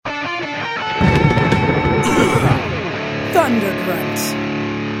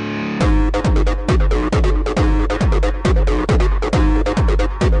Thundergrunt.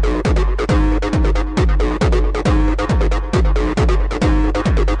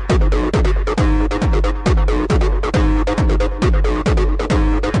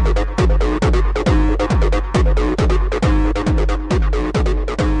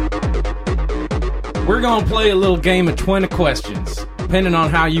 We're going to play a little game of 20 questions. Depending on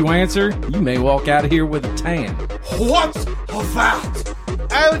how you answer, you may walk out of here with a tan. What's that?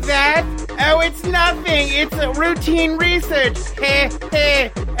 Oh, that? Oh, it's nothing. It's a routine research. Heh, heh.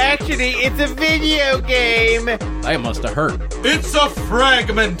 Actually, it's a video game. That must have hurt. It's a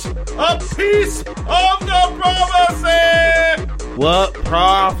fragment, a piece of the prophecy. What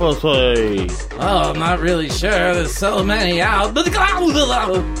prophecy? Oh, I'm not really sure. There's so many out.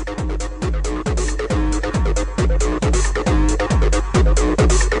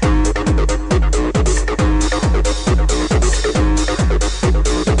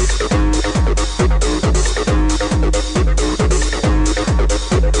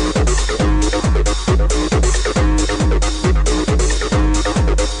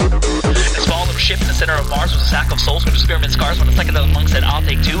 Sack of souls with experiment scars when a psychedelic monk said, I'll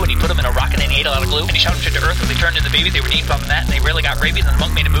take two, and he put them in a rocket and he ate a lot of glue, and he shot them straight to earth when they turned into babies. They were named from that, and they rarely got rabies, and the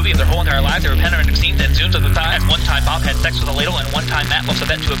monk made a movie of their whole entire lives. They were panoramic scenes and zooms of the time. And one time Bob had sex with a ladle, and one time Matt lost a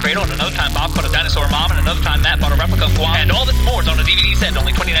vet to a cradle, and another time Bob caught a dinosaur mom, and another time Matt bought a replica of Guam. And all this more is on a DVD set,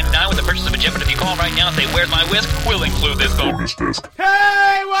 only $20.99 with the purchase of a gem. But if you call right now and say, where's my whisk, we'll include this bonus disc.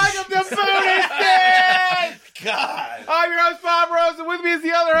 Hey, welcome to Bonus Disc! God. I'm your host, Bob Rose, and with me is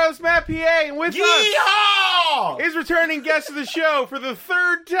the other host, Matt PA, and with Yeehaw! us is returning guest of the show for the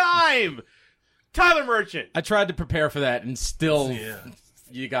third time, Tyler Merchant. I tried to prepare for that, and still,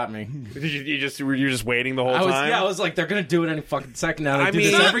 you got me. You're just waiting the whole time? I was like, they're going to do it any fucking second now. They I do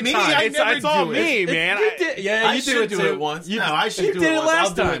mean, this every me, time. It's all me, man. You did, yeah, I you do should it do too. it once. You, No, I should you do did it it once. last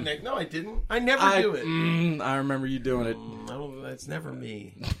I'll do time. it, Nick. No, I didn't. I never do it. I remember you doing it. It's never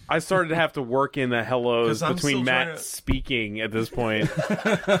me. I started to have to work in the hellos 'Cause I'm between still Matt trying to- speaking at this point.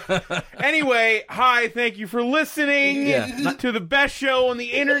 Anyway, hi, thank you for listening Yeah. to the best show on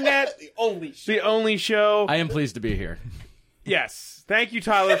the internet. The only show. The only show. I am pleased to be here. Yes. Thank you,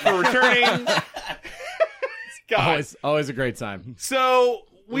 Tyler, for returning. God. Always a great time. So,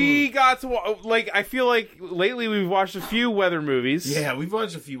 we got to, I feel like lately we've watched a few weather movies. Yeah, we've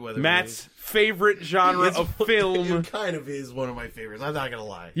watched a few weather Matt's favorite genre movies. of film. It kind of is one of my favorites. I'm not going to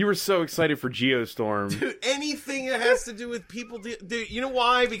lie. You were so excited for Geostorm. Dude, anything that has to do with people... Dude, you know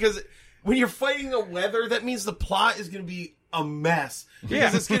why? Because when you're fighting the weather, that means the plot is going to be a mess.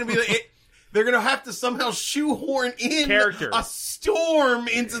 Because it's going to be they're going to have to somehow shoehorn in Character. a storm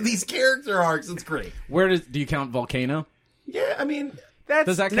into these character arcs. It's great. Do you count Volcano? Yeah, I mean...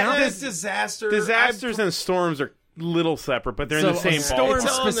 Does that count? This disaster... Disasters and storms are little separate, but they're in the So, same storms ballpark.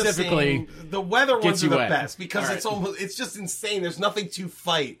 It's on specifically the weather ones gets are you the wet. best because it's just insane. There's nothing to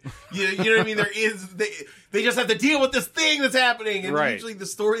fight. You know what I mean? They just have to deal with this thing that's happening, and Right. usually the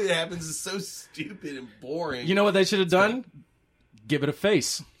story that happens is so stupid and boring. You know what they should have done? Give it a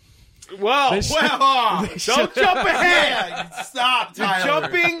face. Well, They should- don't jump ahead. Yeah, stop, You're Tyler.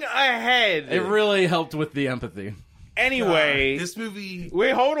 jumping ahead. It really helped with the empathy. Anyway, This movie,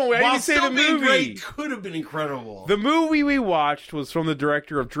 wait, hold on. I while didn't say still the being movie. great, could have been incredible. The movie we watched was from the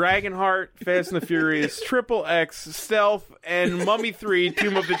director of Dragonheart, Fast and the Furious, Triple X, Stealth, and Mummy 3,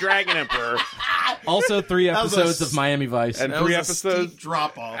 Tomb of the Dragon Emperor. Also, 3 That was episodes a of Miami Vice. And that 3 was a episodes. steep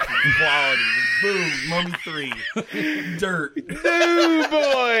drop off in quality. Boom, Mummy 3, dirt. Ooh,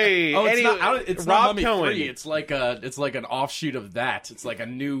 boy. Oh, Anyway, it's Rob not Mummy Cohen. 3. It's like an offshoot of that. It's like a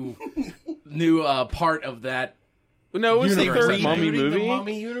new part of that. No, it was the Universe. third Mummy Rebooting movie. The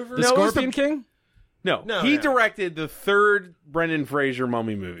Mummy universe? The No, it was Scorpion King? No, No, he no. directed the third Brendan Fraser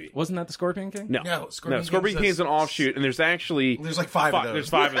Mummy movie. Wasn't that the Scorpion King? No, Scorpion Scorpion King's King's an offshoot, and there's actually There's like five of those. There's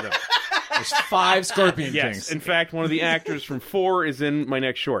 5 of them. There's 5 Scorpion Yes, Kings. in fact, one of the actors from 4 is in my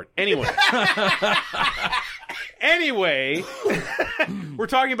next short. Anyway, we're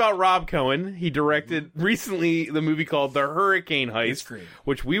talking about Rob Cohen. He directed recently the movie called The Hurricane It's Heist, great.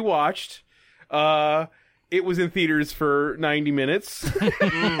 which we watched. It was in theaters for 90 minutes.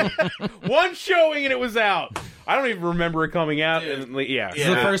 One showing and it was out. I don't even remember it coming out. Dude. And, yeah. It's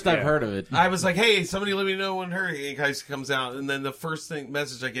the first I've heard of it. I was like, hey, somebody let me know when Hurricane Heist comes out. And then the first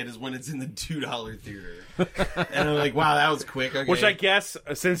message I get is when it's in the $2 theater. And I'm like, wow, that was quick. Okay. Which I guess,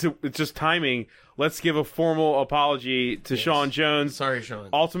 since it's just timing, let's give a formal apology to Sean Jones. Sorry, Sean.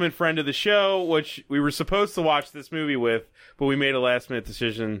 Ultimate friend of the show, which we were supposed to watch this movie with, but we made a last-minute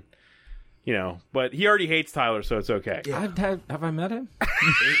decision. You know, but he already hates Tyler, so it's okay. Yeah. Have I met him?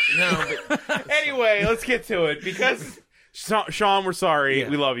 No, but Anyway, let's get to it, because Sean, we're sorry. Yeah.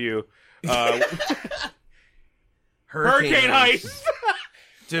 We love you. Hurricane Heist.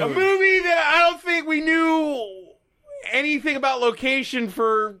 Dude. A movie that I don't think we knew anything about location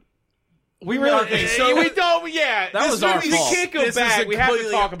for. We really Okay, so- we don't. Yeah, That this was our movie, fault. We can't go This is back. We have to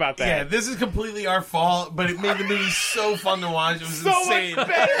completely- talk about that. Yeah, this is completely our fault, but it made the movie so fun to watch. It was so insane. much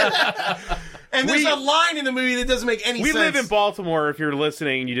better. And there's We- a line in the movie that doesn't make any We sense. live in Baltimore. If you're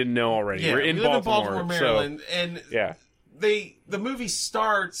listening, and you didn't know already. Yeah, We're in we live Baltimore, in Baltimore, Maryland, and So, yeah. the movie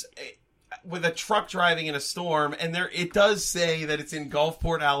starts with a truck driving in a storm, and it does say that it's in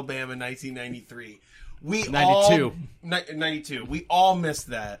Gulfport, Alabama, in 1993. We 92. 92. We all missed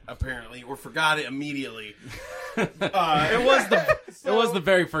that apparently, or forgot it immediately. it was the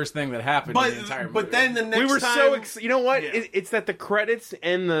very first thing that happened in the entire movie. But then the next We were time, so you know what? Yeah. It's that the credits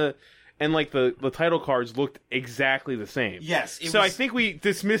and the title cards looked exactly the same. Yes, So I think we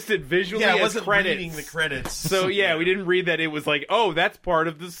dismissed it visually I as wasn't credits. reading the credits. So yeah, we didn't read that it was like, oh, that's part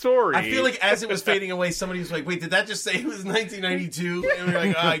of the story. I feel like as it was fading away, somebody was like, "Wait, did that just say it was 1992?" And we were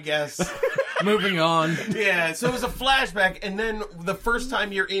like, "Oh, I guess." Moving on. Yeah, so it was a flashback, and then the first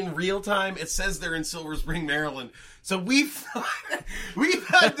time you're in real time, it says they're in Silver Spring, Maryland. So we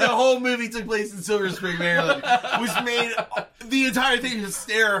thought the whole movie took place in Silver Spring, Maryland, which made the entire thing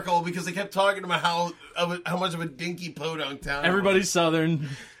hysterical because they kept talking about how much of a dinky podunk town. Everybody's Southern.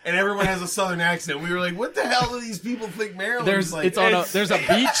 And everyone has a Southern accent. We were like, "What the hell do these people think Maryland?" There's like? there's a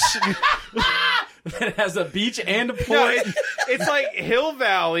beach that has a beach and a port. no, it's like Hill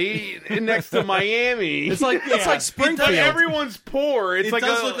Valley next to Miami. it's like Springfield. But everyone's poor. It's It like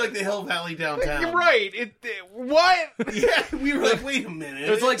does look like the Hill Valley downtown. You're right. What? Yeah, we were like, "Wait a minute."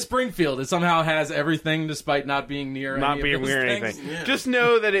 It's like Springfield. It somehow has everything despite not being near Not any being of those weird or things. anything. Yeah. Just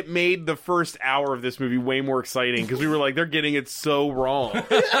know that it made the first hour of this movie way more exciting because we were like, they're getting it so wrong.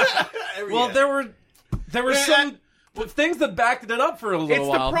 Well, there were some things that backed it up for a little The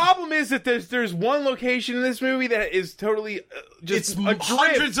while. problem is that there's one location in this movie that is totally just It's adrift.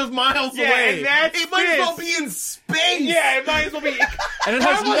 hundreds of miles Yeah, away. and that's it might as well this. be in space. Yeah, it might as well be. And it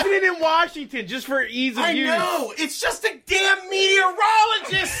Why has wasn't it in Washington just for ease of I use? know. It's just a damn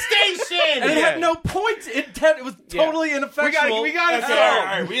meteorologist station. and it Yeah. had no point. It was totally ineffectual. We gotta Okay, start. all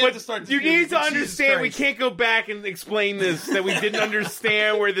right, we have But to start you this movie, need to but Jesus understand we Christ. can't go back and explain this that we didn't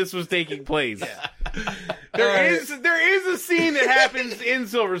understand where this was taking place. There is a scene that happens in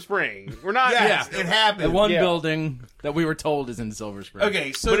Silver Spring. We're not. Yes, Yeah. it happened. The one Yeah. building that we were told is in Silver Spring.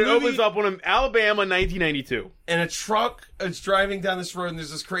 Okay, so But it the movie- opens up on Alabama, 1992. and a truck is driving down this road, and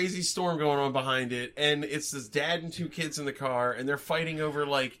there's this crazy storm going on behind it, and it's this dad and two kids in the car, and they're fighting over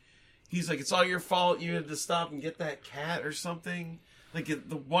he's like, "It's all your fault. You had to stop and get that cat or something." Like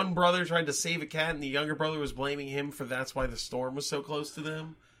the one brother tried to save a cat, and the younger brother was blaming him for that's why the storm was so close to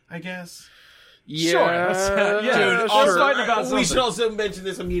them. I guess. Yeah, Sure, that's- yeah. Dude, Sure. also, Fighting about we something. should also mention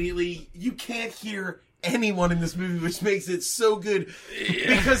this immediately. You can't hear anyone in this movie, which makes it so good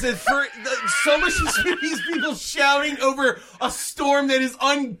because so much of these people shouting over a storm that is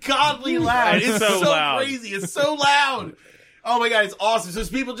ungodly loud. It's It's so so loud. crazy. It's so loud. Oh my god, it's awesome. So it's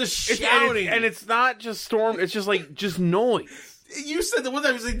people just shouting. and it's not just storm. It's just noise. You said the one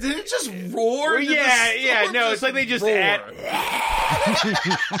time, I was like, did it just roar? Did the Yeah. storm No, it's like they just roar? add.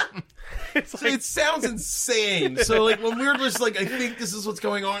 It's So like it sounds insane. So like when we're just like, I think this is what's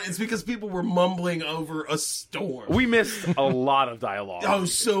going on, it's because people were mumbling over a storm. we missed a lot of dialogue. Oh,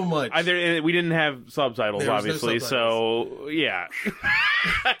 so much. We didn't have subtitles, There was no obviously. So yeah.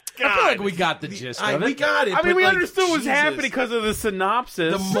 I feel like we got the gist of it. We got it. I mean, but, we like, understood what was Jesus. happening because of the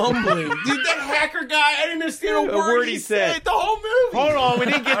synopsis. The mumbling. Dude, that hacker guy, I didn't understand a word he said the whole movie. Hold on, we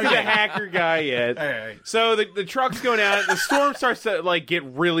didn't get to the hacker guy yet. All right. So the truck's going out. The storm starts to get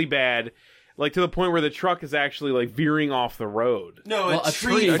really bad, to the point where the truck is actually veering off the road. No, Well, a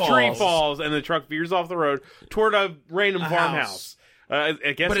tree A falls. tree falls, and the truck veers off the road toward a random farmhouse. I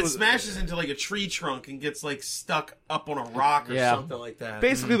guess But it was, smashes into a tree trunk and gets stuck up on a rock or Yeah. something like that.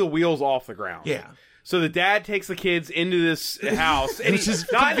 basically the wheels off the ground. Yeah. So the dad takes the kids into this house, and Which is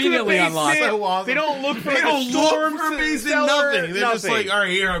not into the conveniently basement. unlocked. So awesome. They don't look for They a don't storm look for a basement, cellar, nothing. They're just nothing. all right,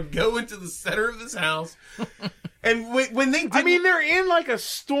 here, I'm going to the center of this house. And when they did, I mean, they're in a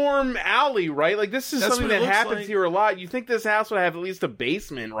storm alley, right? This is That's something what it that looks happens like. here a lot. You think this house would have at least a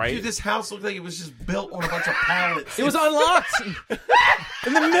basement, right? dude, this house looked like it was just built on a bunch of pallets. It was unlocked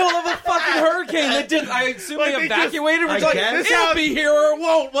in the middle of a fucking hurricane. They did. I assume Like, they they just- evacuated. We're I like, guess. it'll be here or it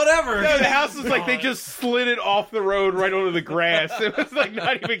won't. Whatever. No, the house was they just slid it off the road right onto the grass. It was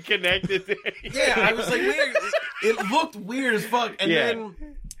not even connected to anything. Yeah, I was like, weird. It looked weird as fuck. And Yeah. then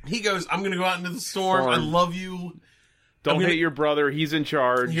he goes, I'm going to go out into the storm. I Storm. love you. Don't I'm gonna- hit your brother. He's in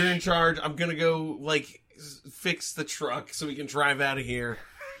charge. You're in charge. I'm going to go, fix the truck so we can drive out of here.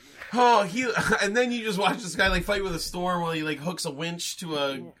 Oh, and then you just watch this guy like fight with a storm while he like hooks a winch to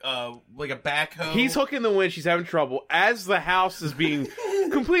a backhoe. He's hooking the winch. He's having trouble as the house is being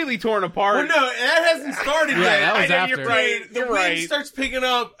completely torn apart. Well, no, that hasn't started yet. that was I know, after. You're right. The You're wind right. starts picking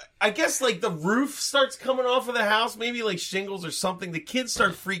up. I guess like the roof starts coming off of the house, maybe like shingles or something. The kids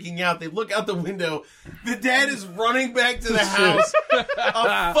start freaking out. They look out the window. The dad is running back to the house.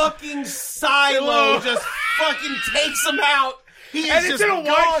 A fucking silo just fucking takes him out. He is And just it's in a wide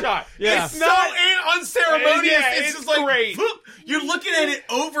gone. shot. Yeah. It's so unceremonious. Yeah, it's it's just like great. whoop. You're looking at it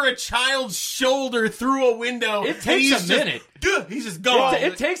over a child's shoulder through a window. It and takes he's a minute. He's just gone.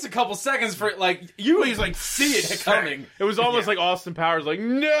 It takes a couple seconds for he's like see it coming. It was almost like Austin Powers, like,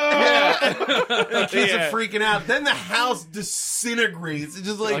 no! The kids Yeah. are freaking out. Then the house disintegrates. It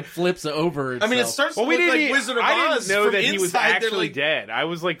just Like flips over. I mean, it itself. starts Well, to we look didn't. like Wizard of I Oz. didn't know From that he was inside, they're actually like, dead. I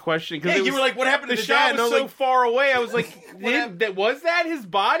was like questioning because Yeah, you were like, "What happened to the the shot dad?" was And I so was far away. I was like, happened? was that his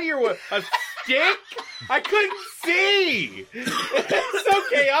body or what? A stick? I couldn't see. It's so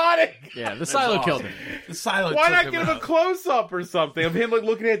chaotic. Yeah, the silo killed him. the silo. Why took not him give him a out. close up or something of him like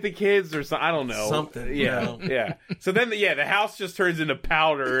looking at the kids or something? I don't know. Something, Yeah, you know. yeah. So then, the house just turns into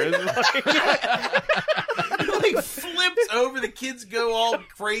powder. It's like, It like flips over. The kids go all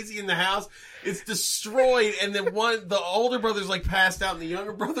crazy in the house. It's destroyed, and then the older brother's like passed out, and the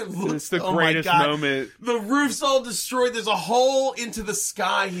younger brother looks. it's the oh my greatest God. moment. The roof's all destroyed. There's a hole into the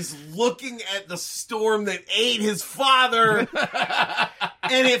sky. He's looking at the storm that ate his father,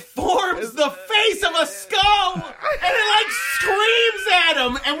 and it forms the face of a skull, and it like screams at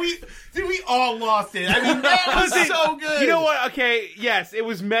him. And we all lost it. I mean, that was so good. You know what? Okay, yes, it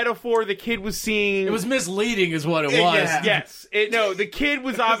was metaphor. The kid was seeing. It was misleading, is what it Yeah, was. yeah. Yes. The kid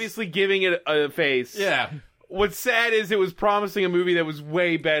was obviously giving it a face. Yeah. What's sad is it was promising a movie that was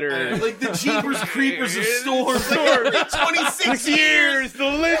way better. Like the Jeepers Creepers of storms. Storm. Like, 26 years, the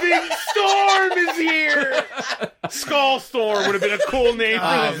living storm is here. Skull Storm would have been a cool name for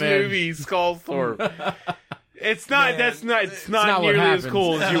Oh, this man. movie. Skull Storm. It's not. Man, That's not. It's not not what nearly as happens.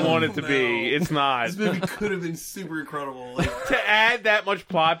 cool as you No, want it to be. no. It's not. This movie could have been super incredible. Like, To add that much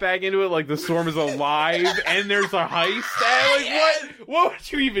plot back into it, like the storm is alive and there's a heist. Like, what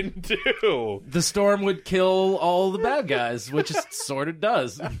would you even do? The storm would kill all the bad guys, which it sort of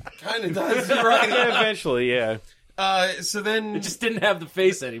does. kind of does. You're right. Eventually, yeah. So then It just didn't have the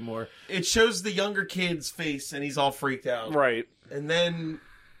face anymore. it shows the younger kid's face, and he's all freaked out. Right. And then,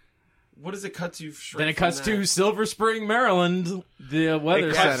 what does it cut to? Then it cuts to Silver Spring, Maryland, the weather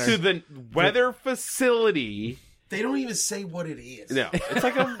It cuts center. to the weather facility. They don't even say what it is. No, it's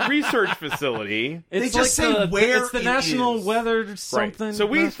like a research facility. It's They just say the, where it's the it National is. Weather something. Right. So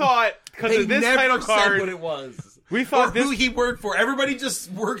we National- thought, because They of this never title said card, what it was. we Or thought who this he worked for. Everybody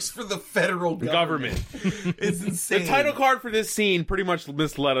just works for the federal government. It's insane. the title card for this scene pretty much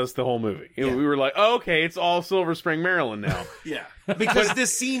misled us the whole movie. We were like, oh, okay, it's all Silver Spring, Maryland now. Yeah. Because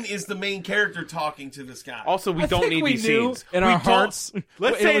this scene is the main character talking to this guy. Also, we I don't think need we these knew scenes. in We our don't- hearts.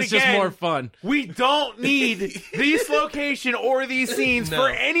 Let's it say was it again. just more fun. We don't need this location or these scenes No. for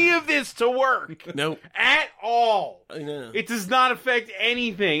any of this to work. Nope. At all. I know. It does not affect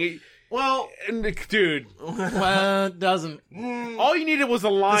anything. Well, Dude, Well, it doesn't. all you needed was a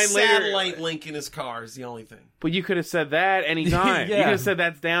the line later. satellite link in his car is the only thing. But you could have said that anytime. You Yeah. could have said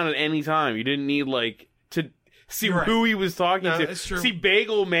that's down at any time. You didn't need, like, to see You're right. who he was talking No, to. it's true. See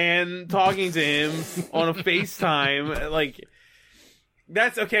Bagel Man talking to him on a FaceTime. Like,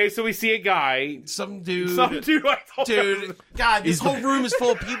 that's okay. So we see a guy. Some dude. Some dude. I told him. Dude, God, this whole room is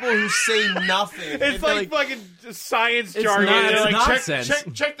full of people who say nothing. It's like fucking science It's jargon. not- They're it's like, not- check-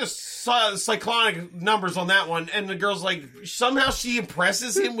 nonsense. check the cyclonic numbers on that one, and the girl's like, somehow she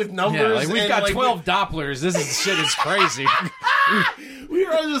impresses him with numbers. Yeah, like we've and, got like, 12 Dopplers. Shit is crazy. We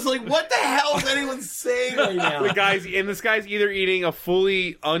were all just like, what the hell is anyone saying right now? this guy's either eating a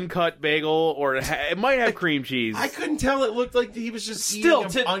fully uncut bagel or it might have cream cheese. I couldn't tell. It looked like he was just Still,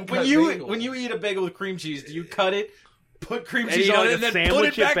 eating an uncut bagel. when you eat a bagel with cream cheese, do you cut it, put cream And cheese you on like it, and to then put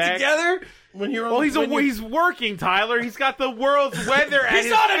sandwich it it back back? together? when you're on well, when he's working, Tyler. He's got the world's weather at He's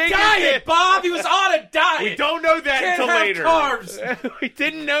his on a diet, fingertips. Bob. He was on a diet. We don't know that Can't until have later. carbs. We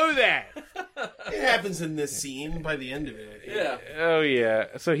didn't know that. it happens in this scene by the end of it. Yeah. Oh yeah.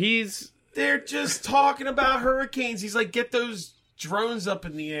 So he's They're just talking about hurricanes. He's like, get those drones up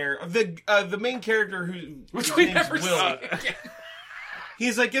in the air. The main character whose Which we name's never Will. saw.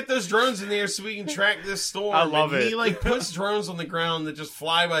 He's like, get those drones in there so we can track this storm. I love and it. He like puts drones on the ground that just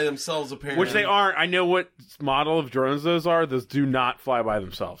fly by themselves. Apparently, Which they aren't. I know what model of drones those are. Those do not fly by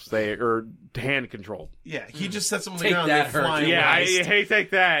themselves. They are hand controlled. Yeah, he just sets them on the Take ground. that, And they fly Hurricane. Yeah, away. hey, take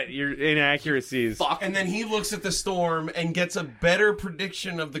that. Your inaccuracies. Fuck. And then he looks at the storm and gets a better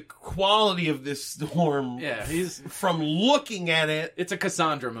prediction of the quality of this storm. Yeah, from looking at it. it's a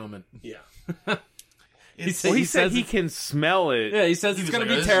Cassandra moment. Yeah. He Well, he says said he it's- can smell it. Yeah, he says He it's was going like,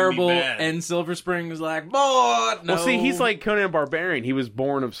 to be "This is gonna be terrible, bad." and Silver Spring was like, "But no." Well, see, he's like Conan Barbarian. He was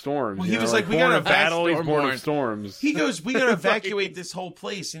born of storms. Well, you he know, was like, we born gotta of battle. He's storm born born. of storms. He goes, we gotta evacuate this whole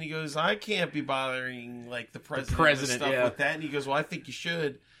place. And he goes, I can't be bothering like the president and president, stuff yeah. with that. And he goes, well, I think you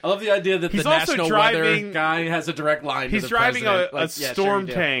should. I love the idea that He's the also national driving- weather guy has a direct line. He's to the driving president. a Like, yeah, storm sure you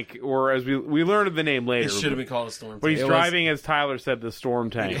do. tank, or as we learned the name later. It should have been called a storm. But he's It was- driving, as Tyler said, the storm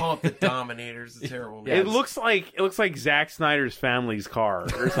They tank. call it the Dominators. It's terrible. Yeah, name. It looks like Zack Snyder's family's car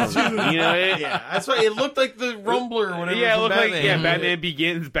or something. You know, Yeah, that's why it looked like the Rumbler or whatever. yeah, it from looked like Batman. Batman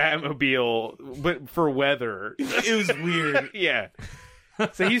Begins Batmobile, but for weather. It was weird. Yeah.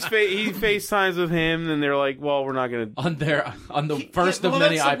 So he FaceTimes with him, and they're like, "Well, we're not going to." on the first of well,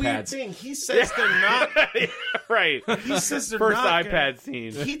 many that's the weird iPads. thing. He says they're not. Right. He says they're First not iPad gonna,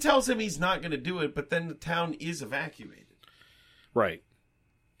 scene. He tells him he's not going to do it, but then the town is evacuated. Right.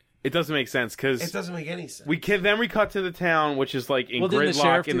 It doesn't make sense It because doesn't make any sense. we cut to the town, which is like in Well, didn't the gridlock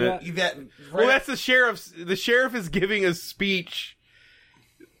sheriff in do the. that? That, Well, that's the sheriff's. The sheriff is giving a speech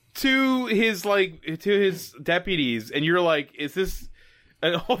to his deputies, and you're like, "Is this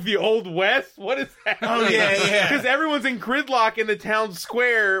the old West? What is happening?" Oh, yeah. Because everyone's in gridlock in the town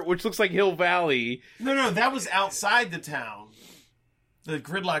square, which looks like Hill Valley. No, that was outside the town. The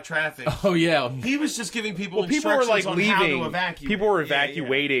gridlock traffic. Oh yeah, He was just giving people People were instructions like on how to leaving. evacuate. People were Yeah, yeah.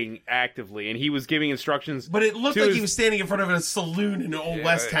 evacuating actively, and he was giving instructions. But it looked to like his- he was standing in front of a saloon in Old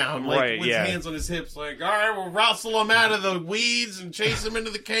West Town, like right, with yeah. his hands on his hips, like, all right, we'll rustle him out of the weeds and chase him into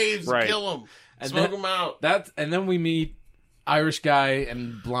the caves Right. and kill him, And smoke then- him out. and then we meet Irish guy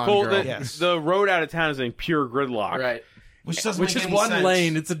and blonde Well, girl. the road out of town is in pure gridlock. Right, Which doesn't which make is any one sense.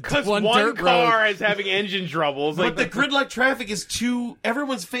 lane. It's a Because one one dirt car road. is having engine troubles. But Like the gridlock traffic is too.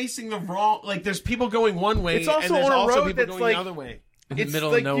 Everyone's facing the wrong. Like, there's people going one way, It's also and there's on a also road people that's going like- the other way, in the it's middle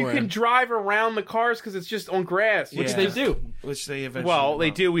like of nowhere. you can drive around the cars because it's just on grass. which Yeah. they do. which they eventually. Well, they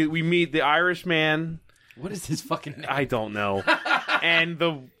will. do. We meet the Irish man. What is his fucking name? I don't know. And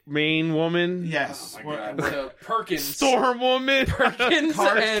the main woman. Yes. So, Perkins, Storm woman. Perkins,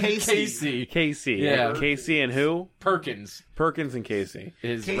 Cars and Casey. Casey. Casey. Yeah. Casey and who? Perkins Perkins and Casey.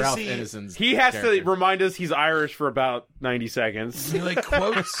 is Casey- Ralph Ineson's. He has to character. remind us he's Irish for about 90 seconds. He like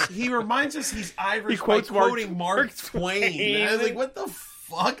quotes. He reminds us he's Irish He quotes by Mark- quoting Mark Mark Twain. Twain. I was like, "What the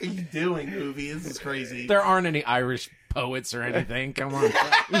fuck are you doing, movie? This is crazy." There aren't any Irish poets or anything. Come on.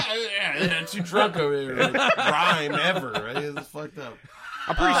 yeah, too drunk over here to rhyme ever. Right? It's fucked up.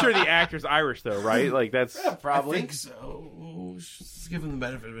 I'm pretty sure the actor's Irish, though, right? Like, that's. I think so. Let's give him the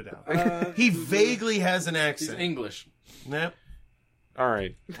benefit of the doubt. He vaguely has an He's accent. English. Yep. All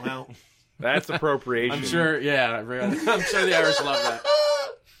right. Well, That's appropriation. I'm sure. Yeah, I'm sure the Irish love that.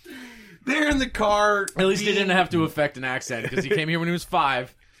 they're in the car. At least he didn't have to affect an accent because he came here when he was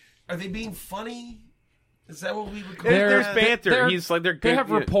 5. Are they being funny? Is that what we would call There's that? banter. He's like, they're good. They have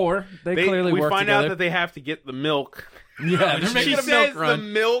rapport. They clearly we work find together. out that they have to get the milk. Yeah, they're making She a says milk the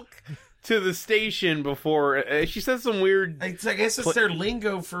run. milk to the station before. She says some weird. I guess it's their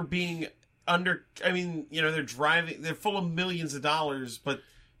lingo for being under. I mean, they're driving. They're full of millions of dollars, but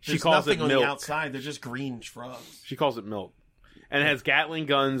She there's calls nothing it on milk. the outside. They're just green shrubs. She calls it milk, and it has Gatling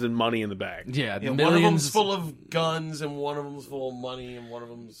guns and money in the bag. Yeah, Yeah, millions. one of them's full of guns, and one of them's full of money, and one of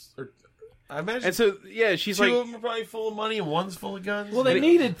them's. I imagine And so, yeah, she's two like, of them are probably full of money, and one's full of guns. Well, they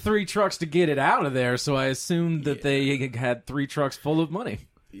needed 3 trucks to get it out of there, so I assumed that they had 3 trucks full of money.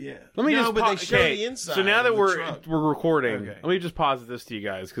 Yeah. let me just but pause. they show the inside. So now that of the truck. we're recording, Okay. let me just posit this to you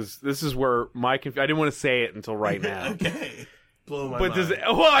guys because this is where my I didn't want to say it until right now. Okay. Blow my But mind. does it,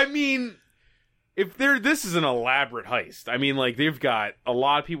 well, I mean, if this is an elaborate heist. I mean, like they've got a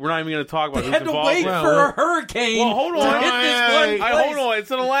lot of people. We're not even going to talk about They who's had to involved. wait Well, for a hurricane well, hold to on. hit this one place. Hold on,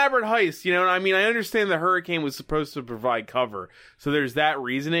 it's an elaborate heist, you know. I mean, I understand the hurricane was supposed to provide cover, so there's that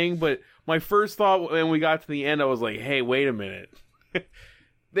reasoning. But my first thought when we got to the end, I was like, "Hey, wait a minute."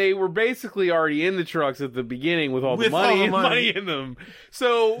 They were basically already in the trucks at the beginning with all the With all money the and money. money in them.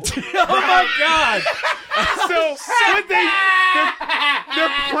 So, Oh my god! so what their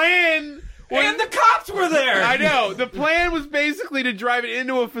plan was, And the cops were there. I know. The plan was basically to drive it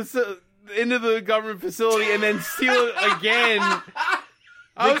into into the government facility and then steal it again.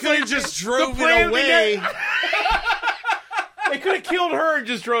 They could have just drove it away. They could have killed her and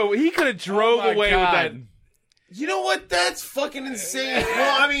just drove. He could have drove Oh my away God. with that. You know what? That's fucking insane.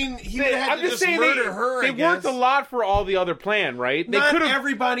 Well, I mean, he would have had I'm to just just saying murder her. they I worked guess. a lot for all the other plan, right? They Not could have.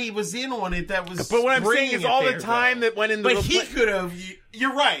 everybody was in on it. That was. But what I'm saying bringing is it all there, the time though. that went into But the he pla- could have.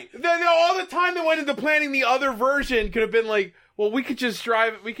 You're right. all the time that went into planning the other version could have been like, well, we could just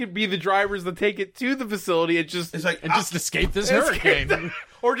drive. We could be the drivers that take it to the facility. It just It's like And just escape this hurricane.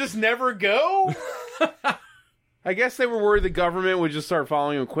 or just never go. I guess they were worried the government would just start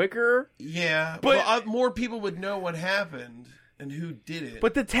following them quicker. yeah, But- but more people would know what happened and who did it.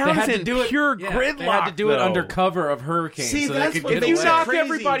 But the They town's had to in do it. pure yeah, gridlock. They had to do it though. under cover of hurricane. See, so that's they could what get If you It's away. knocked crazy.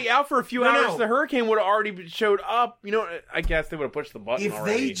 everybody out for a few No, hours, no. the hurricane would have already showed up. You know, I guess they would have pushed the button if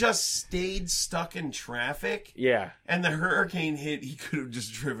already. they just stayed stuck in traffic yeah. and the hurricane hit, he could have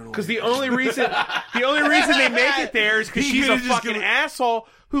just driven away. Because the only reason they make it there is because He she's a could've just fucking given- asshole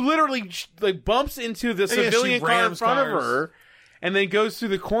who literally like bumps into the she civilian car in rams front of cars. her, and then goes through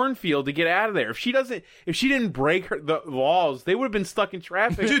the cornfield to get out of there. If she didn't break the laws, they would have been stuck in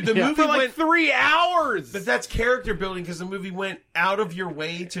traffic. Dude, the movie for like went 3 hours. But that's character building because the movie went out of your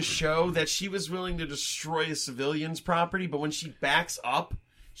way to show that she was willing to destroy a civilian's property, but when she backs up,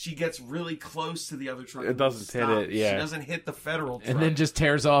 she gets really close to the other truck. It doesn't hit it, yeah. She doesn't hit the federal truck. And then just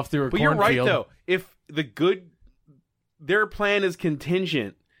tears off through a But you're right cornfield. though. If their plan is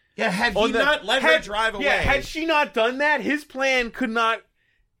contingent. yeah, had he not let her drive away. Yeah, had she not done that, his plan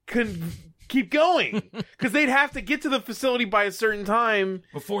could keep going because they'd have to get to the facility by a certain time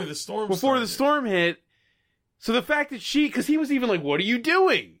before the storm before the started. storm hit. So the fact that because he was even like, "What are you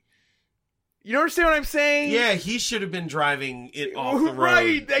doing?" You understand what I'm saying? Yeah, he should have been driving it off the road.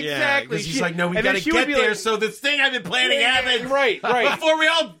 Right, Yeah, exactly. 'cause he's She- like, no, we and then gotta she would get be there like- so this thing I've been planning happens. Right. Before we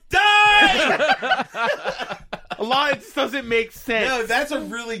all die! A lot of it doesn't make sense. No, that's a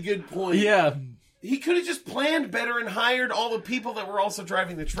really good point. Yeah. He could have just planned better and hired all the people that were also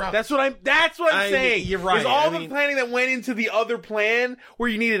driving the truck. That's what I'm saying. You're right. Is all I the mean- planning that went into the other plan where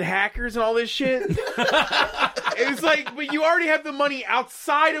you needed hackers and all this shit. It's like, but you already have the money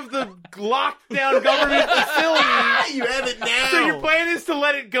outside of the locked down government facility. You have it now. So your plan is to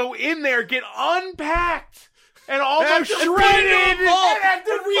let it go in there, get unpacked, and almost Have to shredded. put it in a vault. Have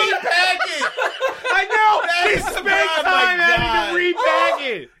to repack it. I know. That He is- spent oh my time having God. to repack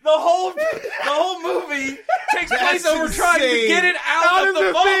it. The whole movie takes That's place over trying to insane. get it out of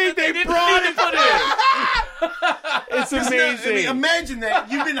the vault thing that they didn't brought need it to put in. It's I amazing. mean, imagine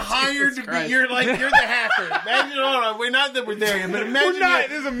that you've been hired to be. Christ. You're the hacker. Imagine, hold on, we're not that we're there yet, but imagine. We're not.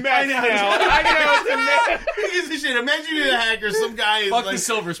 you're- There's a mess I know. now. I know it's a mess. Who gives a shit? Imagine you're the hacker. Some guy is Fuck like, the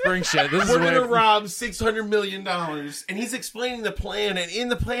Silver Spring shit. This is we're gonna where rob $600 million, and he's explaining the plan. And in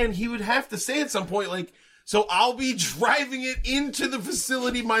the plan, he would have to say at some point, like, "So I'll be driving it into the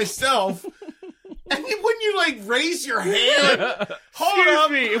facility myself." And wouldn't you like raise your hand? Hold Excuse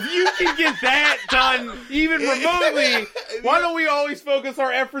up. me, if you can get that done even remotely, why don't we always focus our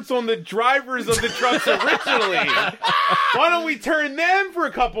efforts on the drivers of the trucks originally? Why don't we turn them for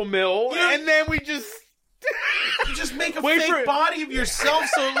a couple mil, and then we just... You just make a Wait fake for it. body of yourself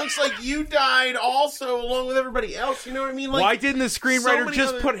so it looks like you died also along with everybody else. You know what I mean? Like, Why didn't the screenwriter so many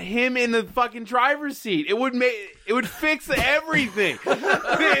just other- put him in the fucking driver's seat? It would fix everything.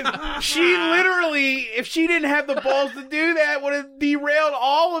 She literally, if she didn't have the balls to do that, would have derailed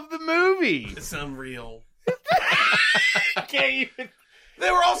all of the movie. It's unreal. I can't even... They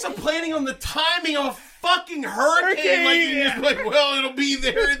were also planning on the timing of a fucking hurricane. Like, you're just like, well, it'll be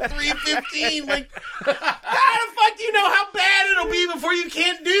there at 3:15. Like, how the fuck do you know how bad it'll be before you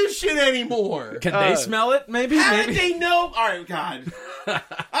can't do shit anymore? Can they smell it? Maybe. How Maybe. did they know? All right, God.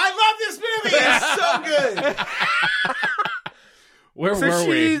 I love this movie. It's so good. Where So were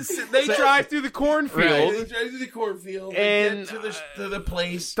we? they drive through the cornfield. They drive to the cornfield And, they get to the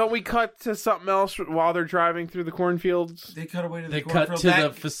place. Don't we cut to something else while they're driving through the cornfields? They cut away to the They cornfield. cut to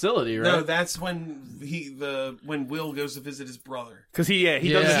the facility, right? No, that's when when Will goes to visit his brother. Because he does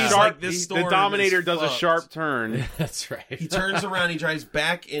Yeah. a He's sharp. like, this the storm Dominator is does a fucked. sharp turn. That's right. He turns around, he drives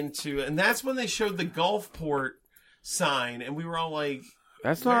back into, and that's when they showed the Gulfport sign, and we were all like,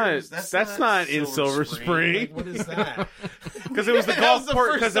 That's "Where not. is- That's not in Silver Spring. Like, what is that? Because it was the That was the Gulfport.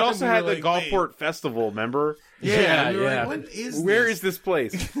 first Because it time also we had were the like, wait. Gulfport Festival. Remember? Yeah, we were yeah. like, what is Where this? is this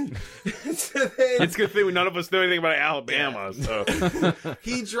place? So then It's a good thing none of us know anything about Alabama. So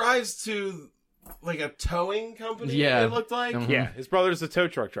he drives to like a towing company. Yeah. It looked like. Mhm. yeah, his brother's a tow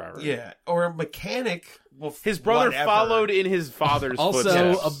truck driver. Yeah, or a mechanic. Well, His brother whatever. followed in his father's Also,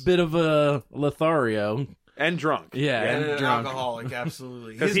 footsteps. a bit of a Lothario. And drunk. Yeah, And and an drunk. alcoholic,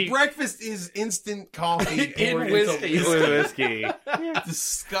 absolutely. 'Cause His breakfast is instant coffee In poured into whiskey. With whiskey.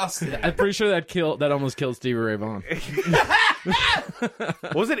 Disgusting. I'm pretty sure that almost killed Stevie Ray Vaughan.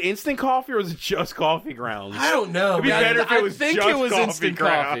 Was it instant coffee or was it just coffee grounds? I don't know. It'd be man. better if it was think just it was coffee instant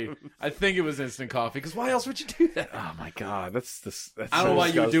grounds. coffee. I think it was instant coffee. Because why else would you do that? Oh my god, that's I don't know why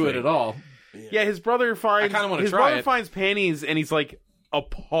you would do it at all. Yeah, his brother finds. I kinda wanna his try brother it. finds panties, and he's like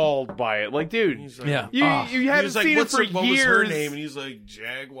appalled by it. Like, dude, He's like, Yeah. you Ah. you He haven't was like, seen it what for was her years. name? And he's like,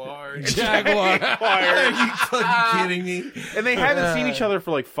 Jaguar. Jaguar. Are you fucking kidding me? And they haven't seen each other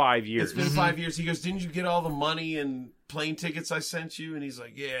for like 5 years. It's been 5 years. He goes, didn't you get all the money and plane tickets I sent you? And he's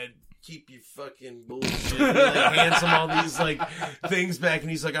like, yeah, keep your fucking bullshit. And he, like, hands him all these like things back. And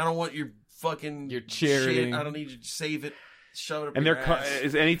he's like, I don't want your fucking Your charity. shit. I don't need you to save it. Shove it up and your they're ass.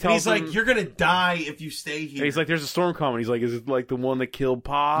 and he And tells he's like, him, you're gonna die if you stay here. and he's like, there's a storm coming. He's like, is it like the one that killed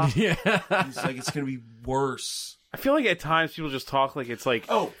Pa? Yeah. He's like, it's gonna be worse. I feel like at times people just talk like it's like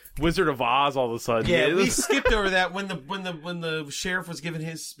Oh, Wizard of Oz all of a sudden. yeah, we skipped over that when the sheriff was giving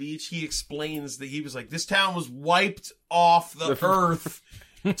his speech. He explains that he was like, this town was wiped off the earth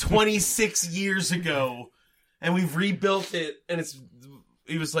 26 years ago, and we've rebuilt it, and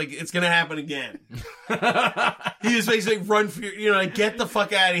he was like, it's gonna happen again. He was basically run for like, get the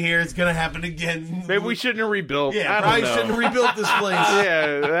fuck out of here. It's gonna happen again. Maybe we shouldn't have rebuilt. Yeah, I probably don't know. shouldn't have rebuilt this place.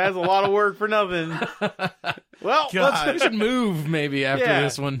 Yeah, that's a lot of work for nothing. Well, God. We should move maybe after Yeah.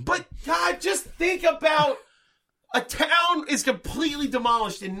 this one. But God, just think about a town is completely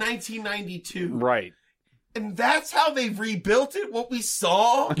demolished in 1992. right. And that's how they rebuilt it. What we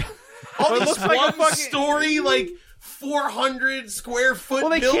saw, all Well, it these looks like a one fucking- story, like 400 square foot Well,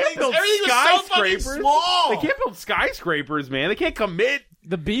 they buildings. can't build Everything was so fucking skyscrapers. small. They can't build skyscrapers, man. They can't commit.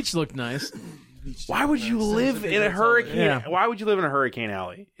 The beach looked nice. Why would you live in a hurricane? Yeah. Why would you live in a hurricane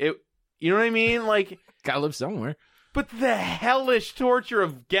alley? You know what I mean? Like, Gotta live somewhere. but the hellish torture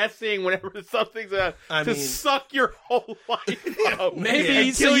of guessing whenever something's to mean- suck your whole life up. Maybe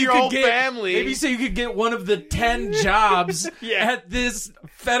and so kill you your could whole get family. Maybe so you could get one of the 10 jobs Yeah. at this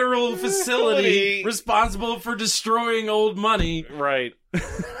federal facility responsible for destroying old money, Right. which is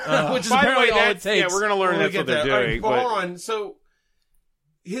By the apparently way, all it that's, takes. yeah, we're gonna learn When we that's get what they're there. All right, doing. but but hold on. So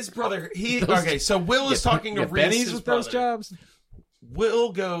his brother, so Will is talking to Yeah, Reese, Benny's his with those brother. jobs.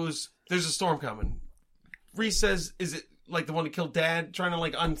 Will goes, there's a storm coming. Reese says, is it like the one that killed Dad, trying to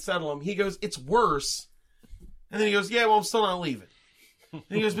like unsettle him? He goes, it's worse. And then he goes, yeah, well, I'm still not leaving. And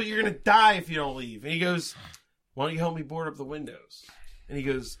he goes, but you're going to die if you don't leave. And he goes, why don't you help me board up the windows? And he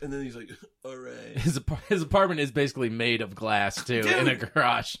goes, and then he's like, all right. His apartment is basically made of glass too, in a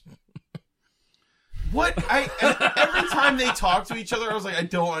garage. What? Every time they talk to each other, I was like, I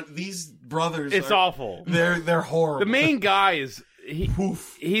don't want, these brothers it's are, awful. They're horrible. The main guy is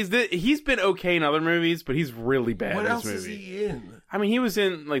he's been okay in other movies, but he's really bad What in else this is movie. he in? I mean, he was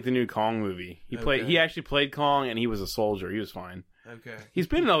in like the new Kong movie. He actually played Kong, and he was a soldier. He was fine. Okay. He's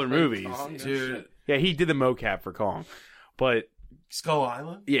been in other movies. Dude. Yeah, he did the mocap for Kong, but Skull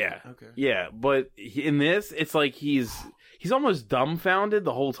Island? yeah, Okay. yeah. But in this, it's like he's almost dumbfounded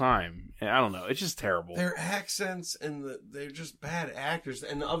the whole time. And I don't know. It's just terrible. Their accents and they're just bad actors.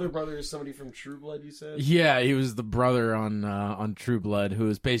 And the other brother is somebody from True Blood, you said? Yeah, he was the brother on True Blood, who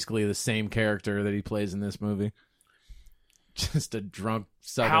is basically the same character that he plays in this movie. Just a drunk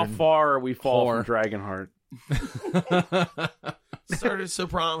Southern. How far we fall whore. from Dragonheart? Started so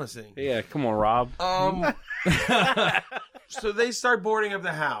promising. Yeah, come on, Rob. So they start boarding up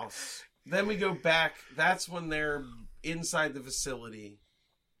the house. Then we go back. That's when they're inside the facility.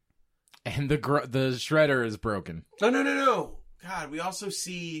 And the shredder is broken. No. God, we also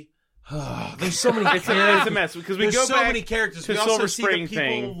see... there's so many It's characters. a mess because we There's go so back many characters. to We also Silver see Spring the people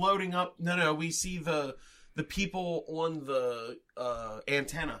thing. loading up. No. We see the people on the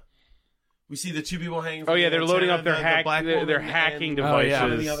antenna. We see the two people hanging. From Oh yeah, the they're loading antenna, up their the black woman their and hacking Oh, yeah. devices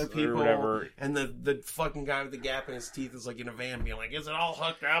some of the other or people, whatever. and the fucking guy with the gap in his teeth is like in a van, being like, "Is it all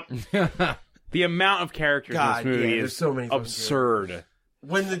hooked up?" The amount of characters God, in this movie yeah, there's is so many fucking absurd.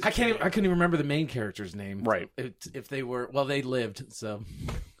 When the I couldn't even remember the main character's name. Right. If they were, well, they lived, so.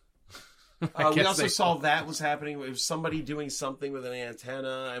 we guess also they- saw that was happening. It was somebody doing something with an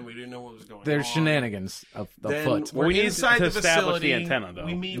antenna, and we didn't know what was going on. There's shenanigans Then afoot. we're We need inside to the establish facility. the antenna, though.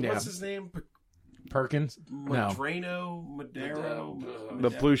 We meet Yeah. what's his name? Perkins? No. Madero. The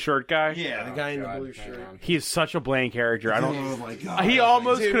blue shirt guy. Yeah, the guy in the blue shirt. He is such a bland character. I don't. Oh my god. He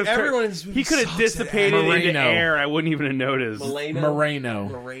almost Dude, could have. everyone in this movie He could have sucks at dissipated into Moreno. air. I wouldn't even have noticed. Moreno. Moreno.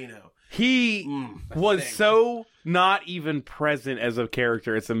 Moreno. He was so not even present as a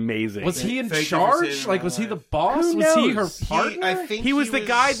character. It's amazing. Was he in Thank you for charge? saving Like, my was he the life. boss? Who Was he her knows? partner? I think He was the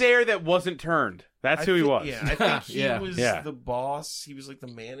guy there that wasn't turned. That's who he was. Yeah, I think he Yeah. was Yeah. the boss. He was like the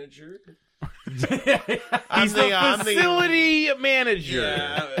manager. He's the facility manager.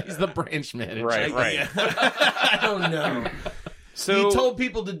 Yeah. He's the branch manager. Right, right. Yeah. I don't know. So He told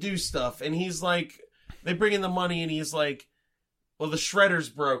people to do stuff, and he's like, they bring in the money, and he's like, well, the shredder's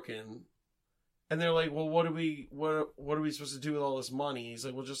broken. And they're like, well, what are we supposed to do with all this money? He's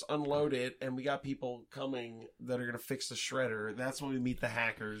like, well, just unload it, and we got people coming that are going to fix the shredder. That's when we meet the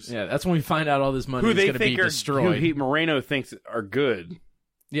hackers. Yeah, that's when we find out all this money who is they going to be think are destroyed. who Moreno thinks are good.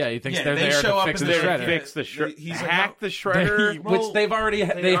 Yeah, he thinks Yeah, they're they there show to up fix in the the- shredder. Fix the shredder. He's like, Hack the shredder. Which they've already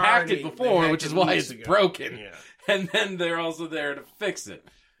they hacked it before, which is why it's broken. Yeah. And then they're also there to fix it.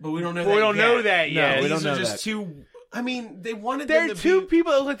 But we don't know But that we don't yet. know that yet. we These don't know are just that. two... I mean, they wanted There them are to two be...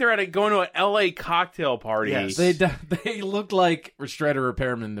 people that look like they're going to an LA cocktail party. Yes. They look like shredder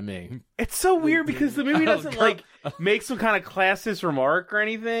repairmen to me. It's so weird because the movie doesn't girl. like make some kind of classist remark or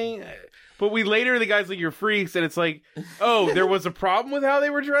anything. But the guy's like, you're freaks, and it's like, oh, there was a problem with how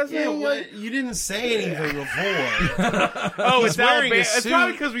they were dressing? Yeah, Like, what? You didn't say anything before. oh, He's it's wearing Alabama. a It's suit.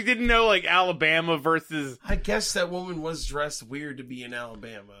 probably because we didn't know like Alabama versus. I guess that woman was dressed weird to be in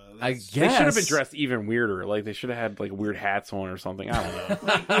Alabama. I That's- guess They should have been dressed even weirder. Like they should have had like weird hats on or something. I don't know.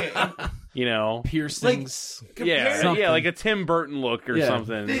 Like, yeah, You know? piercings. Yeah, Something. yeah, like a Tim Burton look or Yeah.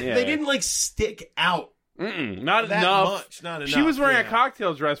 something. they, Yeah. they didn't like stick out not that enough. much. Not enough. She was wearing yeah. a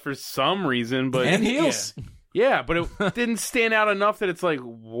cocktail dress for some reason, but And heels. yeah, but it didn't stand out enough that it's like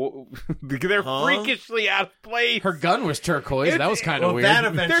they're Huh? freakishly out of place. Her gun was turquoise. That was kind of Well, weird. that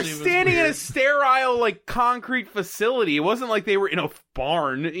eventually They're was standing in weird. a sterile, like concrete facility. It wasn't like they were in a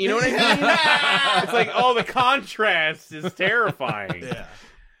barn. You know what I mean? It's like, oh, the contrast is terrifying. Yeah.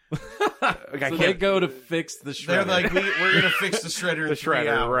 Like, I So can't they go to fix the They're shredder. like, we're gonna fix the shredder. The in 3 shredder,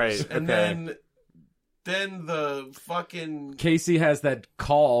 hours. right, And okay. then the fucking Casey has that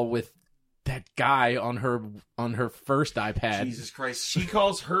call with that guy on her first iPad. Jesus Christ. She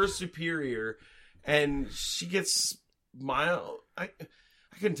calls her superior, and she gets mild. I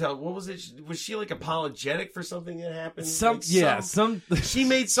couldn't tell. What was it? Was she like apologetic for something that happened? Like, she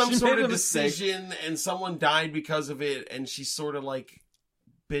made some she sort made of a mistake. decision, and someone died because of it, and she's sort of like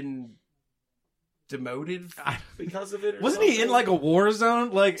been demoted because of it. Or Wasn't he in something? like a war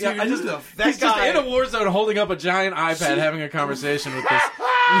zone? Like, Dude, I just that he's guy- just in a war zone, holding up a giant iPad, having a conversation with this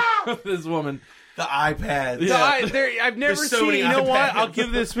with this woman. the iPad? Yeah. I've never There's so seen. many You know what? iPads. I'll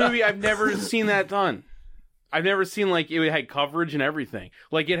give this movie. I've never seen that done. I've never seen like it had coverage and everything.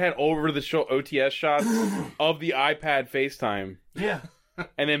 Like it had over the show OTS shots of the iPad FaceTime, Yeah.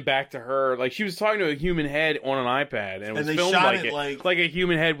 and then back to her. Like she was talking to a human head on an iPad, and it was they filmed shot like it like a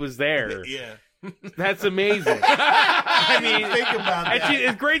human head was there. Yeah. That's amazing. I mean, Think about and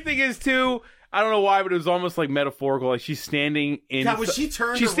that. the great thing is too. I don't know why, but it was almost like metaphorical. Like she's standing in. God, when she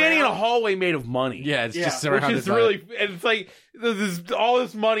turned she's standing in a around- hallway made of money. Yeah, it's just Yeah, Which surrounded is by really, and it's like there's all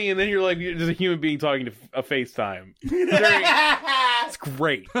this money, and then you're like, there's a human being talking to a FaceTime. It's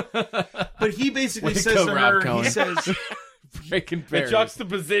great. But he basically Way to says go, to Rob her, Cohen. he says, breaking The barriers.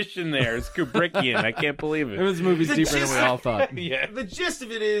 juxtaposition there is Kubrickian. I can't believe it. This movie's The deeper than we gist- all thought. Yeah. the gist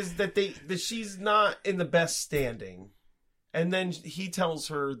of it is that that she's not in the best standing. And then he tells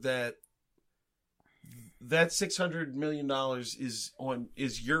her that $600 million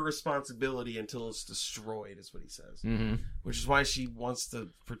is your responsibility until it's destroyed, is what he says. Mm-hmm. Which is why she wants to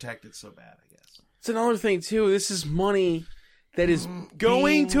protect it so bad, I guess. It's another thing too. This is money that is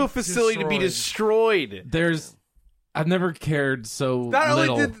going to a facility to be destroyed. I've never cared so Not only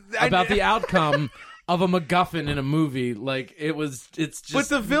little did- about the outcome of a MacGuffin in a movie. Like it's just. But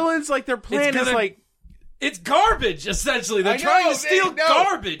the villains, like their plan It's is gonna- like it's garbage. Essentially, they're I trying know, to steal no,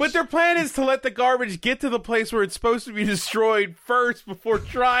 garbage. But their plan is to let the garbage get to the place where it's supposed to be destroyed first before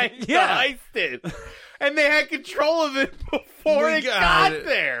trying Yeah. to heist it. And they had control of it before We it got got it.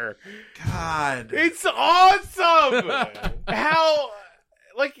 there. God. It's awesome. How,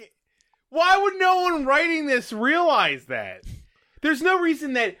 like, why would no one writing this realize that? There's no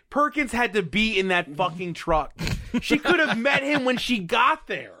reason that Perkins had to be in that fucking truck. She could have met him when she got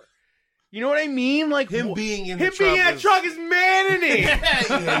there. You know what I mean? Like Him being in him the being in that is- truck is maddening.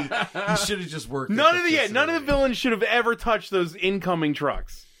 Yeah, he should have just worked. None of the villains should have ever touched those incoming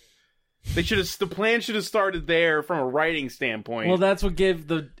trucks. They should have. The plan should have started there from a writing standpoint. well, that's what gave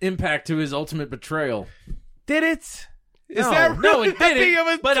the impact to his ultimate betrayal. did it? Is No, that no, really it that big of a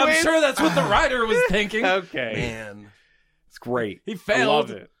didn't. But I'm twist? sure that's what the writer was thinking. Okay, Man. it's great. He I failed.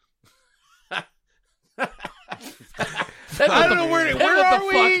 love it. I don't know where are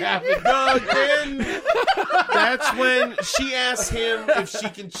we? No, then that's when she asks him if she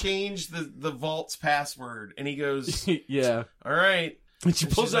can change the vault's password, and he goes, Yeah. "All right." And she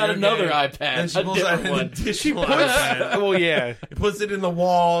pulls she's out like, another okay. iPad. And she pulls out an additional iPad. Well, yeah. Puts it in the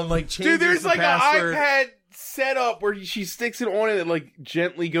wall and like changes Dude, there's the like password. an iPad setup where she sticks it on it and like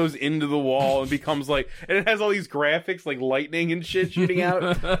gently goes into the wall and becomes like, and it has all these graphics like lightning and shit shooting out.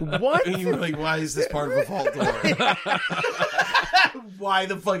 What? And you were like, why is this part of the vault door? Why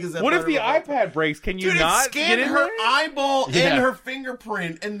the fuck is that? What part if the of vault door? iPad breaks? Can you Dude, not it scanned get in her there? eyeball Yeah. and her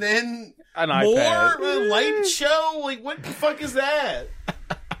fingerprint, and then An more iPad. light show. Like, what the fuck is that?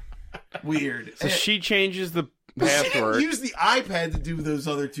 Weird. So she changes the She didn't password. use the iPad to do those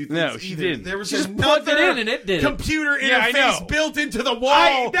other two things. No, she either. didn't. There was She just another plugged it in and it did it. computer Yeah, I interface know. built into the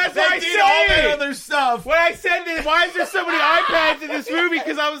wall. That's that what I did all that said. other stuff. When I said that, why is there so many iPads in this movie?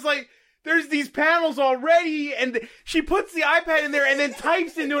 Because I was like, there's these panels already, and she puts the iPad in there and then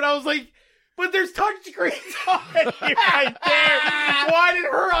types into it. I was like, but there's touchscreens already right there. Why did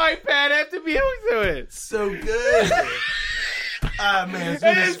her iPad have to be hooked to it? So good. Ah, man, this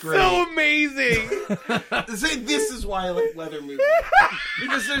And movie's it's great. so amazing. See, this is why I like leather movies.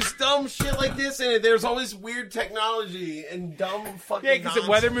 Because there's dumb shit like this in it. There's always weird technology and dumb fucking Yeah, because nonsense.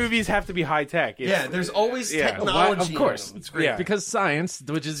 weather movies have to be high tech. Yeah, there's always Yeah. technology. Of course. in them. It's great. Yeah. Because science,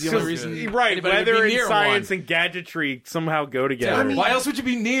 which is the only reason. Right, anybody would be weather and near science one. and gadgetry somehow go together. I mean- Why else would you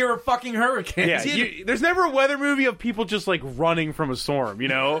be near a fucking hurricane? Yeah, there's never a weather movie of people just like running from a storm, you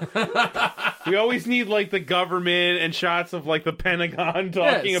know? We always need like the government and shots of like the Pentagon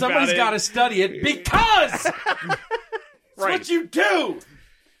talking about somebody's it. got to study it because it's Right. what you do. I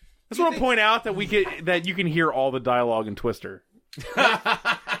just want to point out that you can hear all the dialogue in Twister.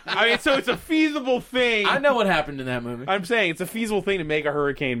 I mean, so it's a feasible thing. I know what happened in that movie. I'm saying it's a feasible thing to make a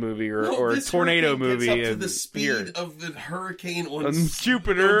hurricane movie or a this tornado hurricane movie. gets up to and the speed here. of the hurricane on On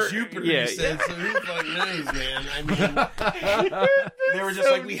Jupiter. On Jupiter, Yeah. you said. So who fucking knows, man? I mean, they were just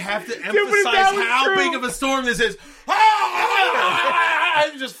like, we have to if emphasize that was how true- big of a storm this is.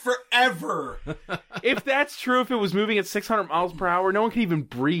 Just forever. If that's true, if it was moving at 600 miles per hour, no one can even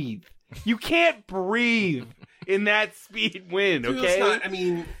breathe. You can't breathe in that speed wind, Dude, okay? it's not, I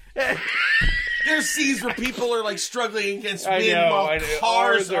mean, there's scenes where people are like struggling against I wind know, while I know.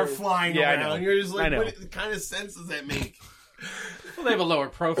 cars are Or- flying yeah, I know. around. You're just I like, know. what kind of sense does that make? Well, they have a lower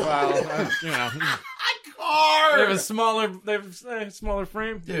profile. You know, Car! they have a smaller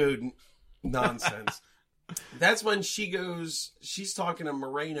frame. Dude, nonsense. That's when she's talking to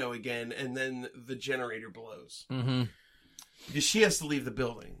Moreno again, and then the generator blows. Mm-hmm. Because she has to leave the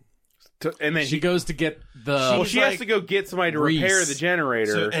building. And then She goes to get the well, she has like- to go get somebody to Reese. repair the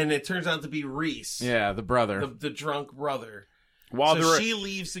generator. And it turns out to be Reese, the brother. the drunk brother. while So the she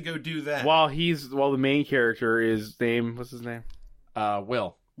leaves to go do that. while the main character is what's his name?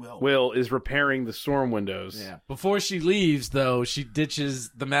 Will. Will is repairing the storm windows. Yeah. Before she leaves, though, she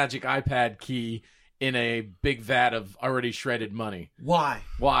ditches the magic iPad key in a big vat of already shredded money. Why?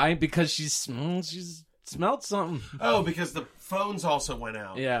 Why? Because she's smelled something. Oh, because the phones also went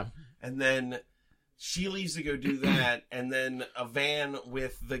out. Yeah. And then she leaves to go do that, and then a van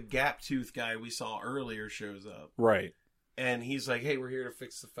with the gap tooth guy we saw earlier shows up. Right. And he's like, hey, we're here to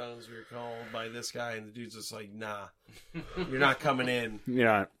fix the phones. We were called by this guy. And the dude's just like, nah, you're not coming in.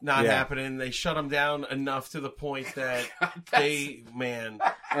 Yeah. Not yeah. happening. They shut him down enough to the point that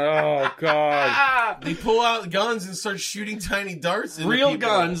Oh God. they pull out guns and start shooting tiny darts. Into Real people.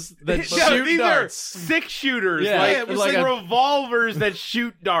 guns that Yeah, shoot these darts. are 6-shooters. Yeah, like, it was like like a- revolvers that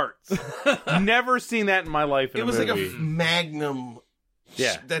shoot darts. Never seen that in my life in It a was like movie. a magnum.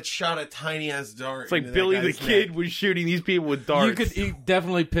 Yeah. That shot a tiny ass dart. It's like into Billy that the guy's Kid neck. was shooting these people with darts. You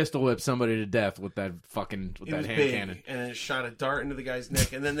definitely pistol whip somebody to death with that fucking It was hand big, cannon. and it shot a dart into the guy's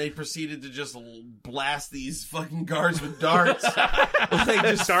neck, and then they proceeded to just blast these fucking guards with darts. Like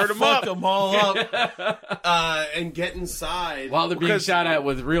just Start 'em fuck up. them all up, and get inside. While they're being Because- shot at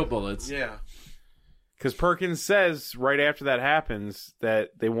with real bullets. Yeah, Because Perkins says right after that happens that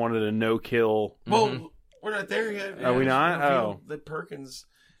they wanted a no-kill. well, we're not there yet. Are we not? Oh. that Perkins,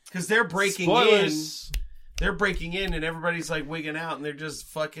 because they're breaking Spoilers. in. They're breaking in, and everybody's like wigging out, and they're just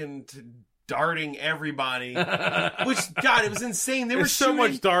fucking darting everybody. Which, God, it was insane. They were There's so shooting,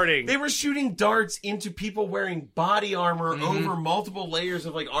 much darting. They were shooting darts into people wearing body armor over multiple layers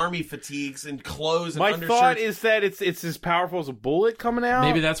of like army fatigues and clothes. And My undershirts. thought is that it's as powerful as a bullet coming out.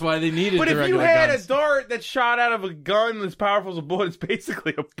 Maybe that's why they needed But the if you regular had guns. a dart that shot out of a gun as powerful as a bullet, it's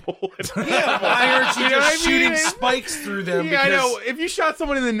basically a bullet. yeah, why aren't you You know just what I shooting mean? spikes through them? Yeah, I because know. If you shot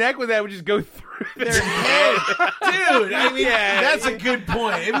someone in the neck with that, it would just go through their head. Dude, I mean, that's a good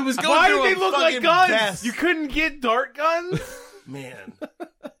point. If it was going Why through did a they look like fucking guns? vest- You couldn't get dart guns? Man.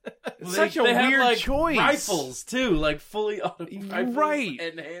 It's such a They have, weird like, choice. Rifles too, like fully automatic rifles Right.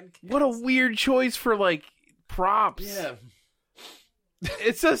 and hand cannons. What a weird choice for, like, props. Yeah.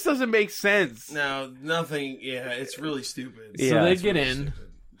 It just doesn't make sense. No, nothing. Yeah, it's really stupid. Yeah. So they It's get really in.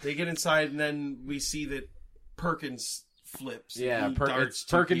 stupid. They get inside, and then we see that Perkins flips. Yeah, He darts it's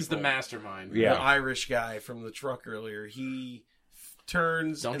two Perkins the people. mastermind. Yeah. The Irish guy from the truck earlier. He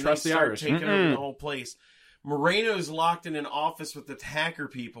turns Don't and trust they the start Irish. taking over the whole place. Moreno's locked in an office with the hacker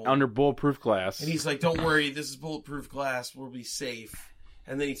people. Under bulletproof glass. And he's like, don't worry, this is bulletproof glass. We'll be safe.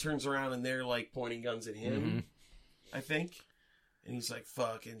 And then he turns around and they're like pointing guns at him, I think. And he's like,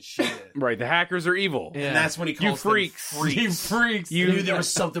 fucking shit. Right, the hackers are evil. Yeah. And that's when he calls You freaks. them freaks. You freaks. I knew there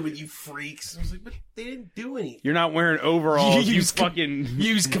was something with you freaks. I was like, but they didn't do anything. You're not wearing overalls. You You, use fucking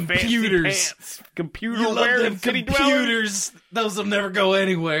use fancy computers. pants. Computer You love wearing them city dwellers. computers. Those will never go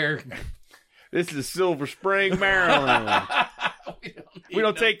anywhere. This is Silver Spring, Maryland. We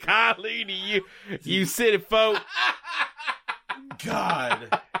don't take kindly to you city folk.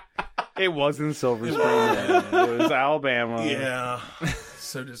 God. It wasn't Silver Spring. It was Alabama. Yeah.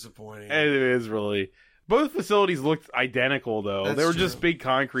 So disappointing. It is really. Both facilities looked identical, though. That's they were true. just big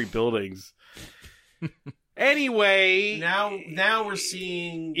concrete buildings. Anyway. Now we're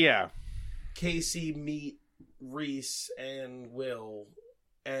seeing Yeah. Casey meet Reese and Will.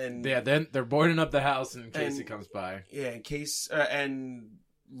 And Yeah, then they're boarding up the house and Casey And- comes by. yeah, and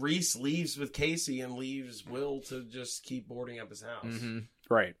Reese leaves with Casey and leaves Will to just keep boarding up his house. Mm-hmm.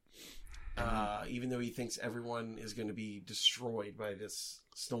 Right. Even though he thinks everyone is going to be destroyed by this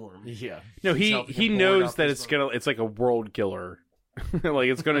storm. Yeah. No, He's he helping him board knows up that his it's like a world killer. Like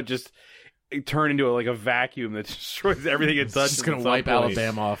it's gonna just turn into a vacuum that destroys everything it It's touches. just going at to some wipe point.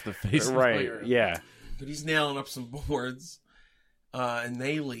 Alabama off the face of the Right. earth. Yeah. But he's nailing up some boards, and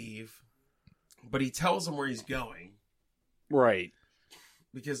they leave. But he tells them where he's going, Right.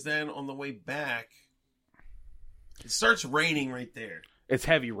 because then on the way back, it starts raining right there. It's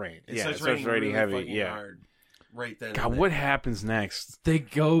heavy rain. It It starts starts raining really heavy. fucking Yeah. hard right then. God, and what there. happens next? They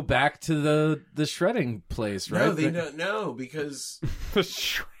go back to the shredding place, right? No, they don't know, because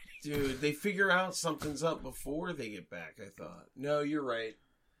dude, they figure out something's up before they get back. I thought. No, you're right.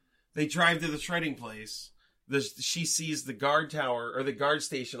 They drive to the shredding place. She sees the guard tower or the guard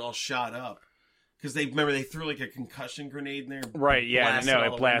station all shot up because they threw like a concussion grenade in there. Right. Yeah. blasted No, all it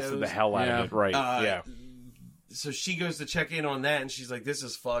the blasted windows. the hell out Yeah. of it. Right. Yeah. So she goes to check in on that, and she's like, "This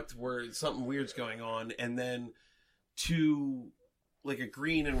is fucked. Where something weird's going on." And then like a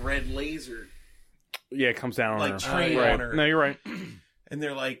green and red laser, Yeah. It comes down on like her. train Right. on her. No, you're right. And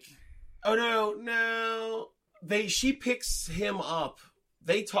they're like, "Oh no!" She picks him up.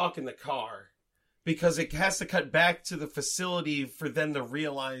 They talk in the car because it has to cut back to the facility for them to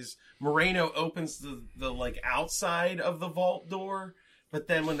realize Moreno opens the like outside of the vault door, but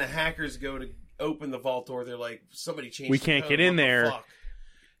then when the hackers go to open the vault door, they're like, "Somebody changed. We the can't code. get in What the there." fuck?"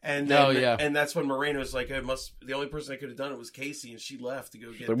 And then, Oh, yeah. and that's when Moreno's like, the only person that could have done it was Casey, and she left to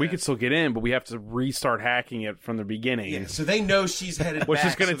go get. Like, we that. could still get in, but we have to restart hacking it from the beginning. Yeah, so they know she's headed Which back.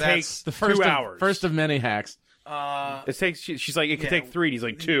 is going to so take that's- The first 2 of, hours. First of many hacks. It takes. She's like, it could Yeah. take 3. And he's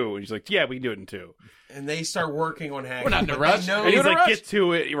like 2, and she's like, yeah, we can do it in 2. and they start working on hacking. We're not in a but rush. They know, And he's in a like, rush? get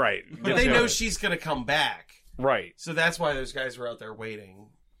to it. Right. but Get they to know it. she's going to come back. Right. So that's why those guys were out there waiting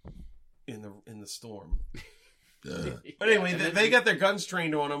in the storm. But anyway, they got their guns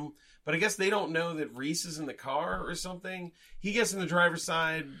trained on them. But I guess they don't know that Reese is in the car or something. He gets in the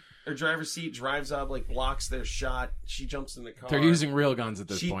driver's seat, drives up, like blocks their shot. She jumps in the car. They're using real guns at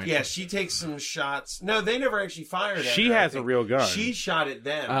this point. Yeah, she takes some shots. No, they never actually fired at her. She I has a think. real gun. She shot at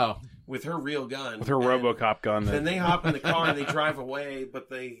them Oh. with her real gun. With her And RoboCop gun. Then they hop in the car and they drive away, but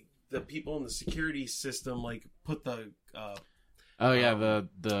the people in the security system like put the Oh yeah,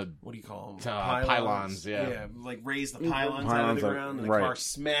 the what do you call them? pylons, yeah. like raise the pylons out of Pylons the are- ground, and the right. car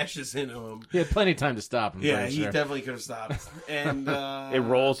smashes into him. He had plenty of time to stop him. Yeah, pretty he sure. definitely could have stopped. And it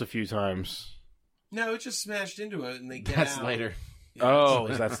rolls a few times. No, it just smashed into it, and they get That's out. later. Yeah, Oh,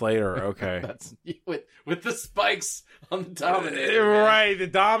 that's later. Okay. That's with the spikes on the Dominator. Right, the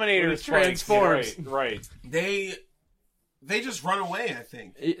Dominator When it spikes. transforms. Right. they just run away. I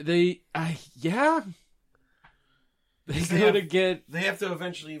think Yeah. They They go have- to get. they have to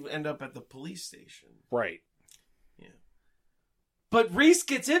eventually end up at the police station. Right. But Reese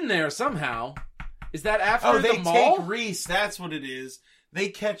gets in there somehow. Is that after Oh, they the mall? take Reese. That's what it is. They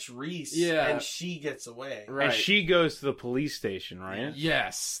catch Reese, Yeah. and she gets away. Right. And she goes to the police station, right?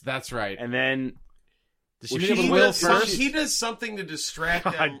 Yes, that's right. And then Does she well, meet she up with He Will does, some- first? he does something to distract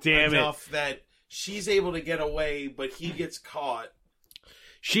God them damn it. enough that she's able to get away, but he gets caught.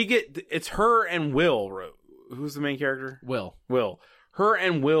 It's her and Will. Who's the main character? Will. Her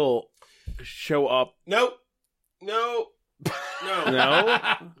and Will show up. No. No?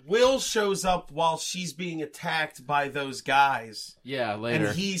 Will shows up while she's being attacked by those guys. Yeah, later.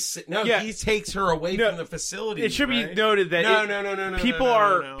 And he takes her away from the facility. It should right? be noted that no.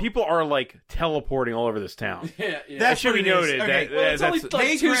 People are like teleporting all over this town. Yeah. That should be noted. Okay. It's only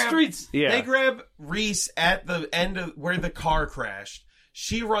like two streets. Yeah. They grab Reese at the end of where the car crashed.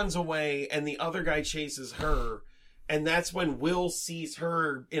 She runs away, and the other guy chases her. And that's when Will sees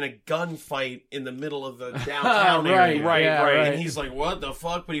her in a gunfight in the middle of the downtown area. Right. And he's like, what the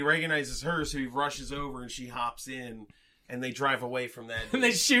fuck? But he recognizes her, so he rushes over and she hops in. And they drive away from that. And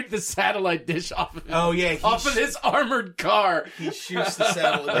they shoot the satellite dish off of him. Oh, yeah. Off of his armored car. He shoots the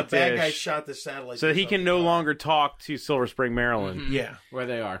satellite. The bad guy shot the satellite. So he can no longer talk to Silver Spring, Maryland. Mm-hmm. Yeah. Where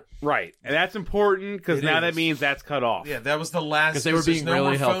they are. Right. And that's important because now that means that's cut off. Yeah, that was the last. Because they were being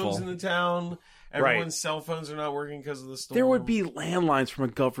really helpful. Phones in the town. Everyone's cell phones are not working because of the storm. There would be landlines from a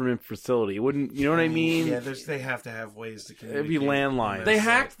government facility. Wouldn't you know what I mean? Yeah, they have to have ways to communicate. It'd be landlines. They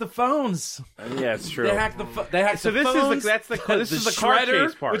hacked the phones. Yeah, it's true. They hacked the phones. This is the car shredder,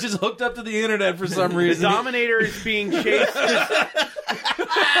 chase part, which is hooked up to the internet for some the reason. Dominator is being chased.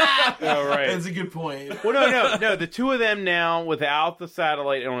 Oh, right. That's a good point. Well, no. The two of them now, without the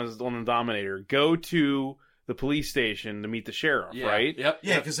satellite on the Dominator, go to the police station to meet the sheriff, right? Yep.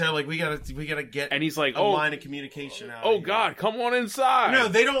 Yeah, because they're like, we gotta get. And he's like, a line of communication out. Oh God, come on inside. No,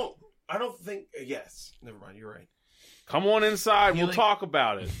 they don't. I don't think. Yes, never mind. You're right. Come on inside. We'll like- talk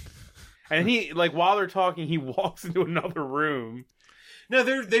about it. And he, like, while they're talking, he walks into another room. No,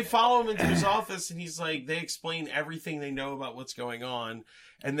 they follow him into his office, and he's like, they explain everything they know about what's going on,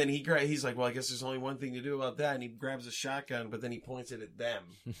 and then he's like, well, I guess there's only one thing to do about that, and he grabs a shotgun, but then he points it at them.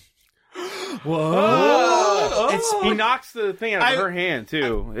 Whoa! He knocks the thing out of her hand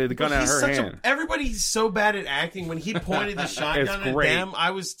too. The gun out of her hand. Everybody's so bad at acting. When he pointed the shotgun at them,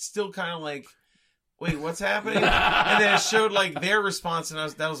 I was still kind of like, wait, what's happening? And then it showed like their response, and I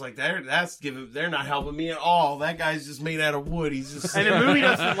was like, they're not helping me at all. That guy's just made out of wood. He's just and the movie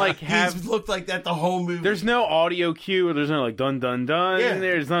doesn't like he's looked like that the whole movie. There's no audio cue, or there's no like dun dun dun. Yeah.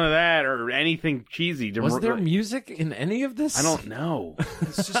 There's none of that or anything cheesy. Was there music in any of this? I don't know.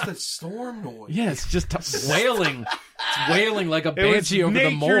 It's just a storm noise. Yeah, it's just wailing. It's wailing like a It banshee was over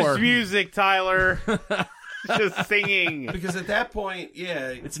the moor. nature's music, Tyler. Just singing. Because at that point,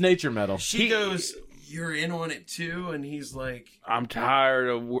 It's nature metal. she goes, "You're in on it too," and he's like, I'm tired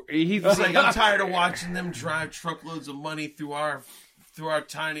of. He's like, I'm tired of watching them drive truckloads of money through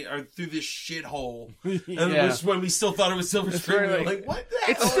this shithole. And it was when we still thought it was Silver Spring. We were like, what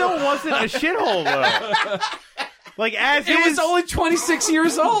the It hell? still wasn't a shithole though. Like as It was is, only 26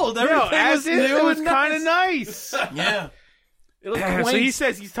 years old. Everything as was is, new it was and kind of nice. nice. Yeah. It looked So quaint. he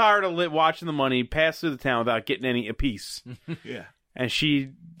says he's tired of watching the money pass through the town without getting any a piece. Yeah. And she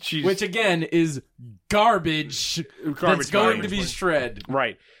Which again is garbage. That's going to be shred.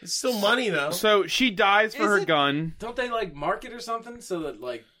 right. It's still money, though. So she dies for Is her it? gun. Don't they like mark it or something so that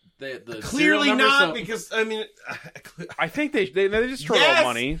like the Clearly serial number, not, so- because, I mean, I think they just throw Yes! out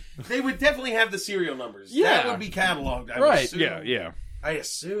money. they would definitely have the serial numbers. Yeah. That would be cataloged, I would Right. assume. Yeah. I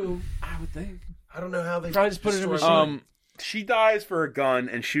assume. I would think. I don't know how they Probably just put it in a destroy machine. She dies for her gun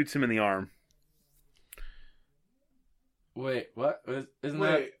and shoots him in the arm. Wait, what? Isn't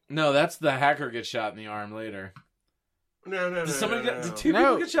that? Wait. No, that's the hacker gets shot in the arm later. No. Did somebody no. get? Did two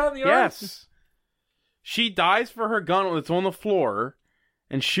people get shot in the arm? Yes. She dies for her gun that's on the floor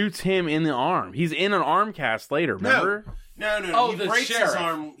and shoots him in the arm. He's in an arm cast later, remember? No. Oh, he the breaks his sheriff.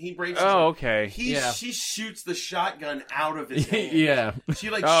 arm. He breaks his arm. Oh, okay. She shoots the shotgun out of his hand. Yeah. She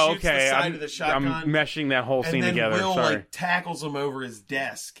like Oh, shoots okay. the side of the shotgun. I'm meshing that whole and scene then together. Will Sorry. like tackles him over his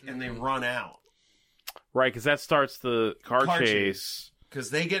desk, and they run out Right, because that starts the car Car chase. because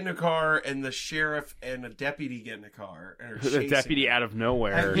they get in a car, and the sheriff and a deputy get in a car. And are The chasing deputy him. out of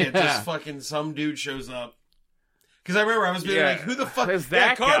nowhere. And, yeah, just fucking some dude shows up. Because I remember I was being Yeah. like, "Who the fuck Who's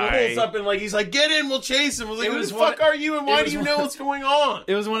that that car guy? pulls up and like he's like, get in, we'll chase him." I was like, It "Who was the one- fuck are you, and why it do you was know one- what's going on?"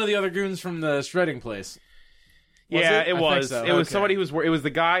 It was one of the other goons from the shredding place. Was Yeah, it? it I was. think so. It was Okay. somebody who was. It was the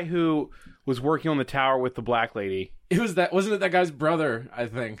guy who was working on the tower with the black lady. It was that. Wasn't it that guy's brother? I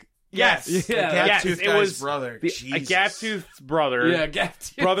think. Yes, Yeah. the Yes, Gaptooth it guy's was brother, A Jesus. Gaptooth's brother. Yeah,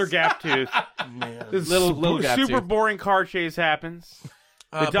 Gaptooth. Brother Gaptooth. Man. This Little Gaptooth. super boring car chase happens.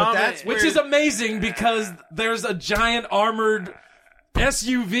 But dominant- that's Which where- is amazing because there's a giant armored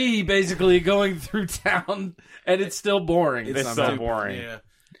SUV basically going through town, and it's still boring. It's somehow. so boring. Yeah.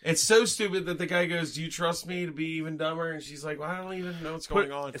 It's so stupid that the guy goes, "Do you trust me to be even dumber?" And she's like, "Well, I don't even know what's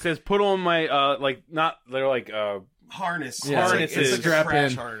going on." It says put on my Harness. Yeah, harnesses. It's like a Strap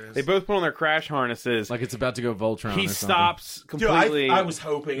crash in. harness. they both put on their crash harnesses. Like it's about to go Voltron. He or something. stops Dude, completely. I was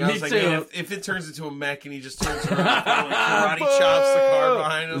hoping. I Me was like, too. man, if it turns into a mech and he just turns around and like, karate chops the car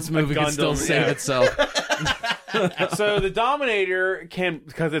behind him. This movie can still Gundam, save yeah. itself. So the Dominator can,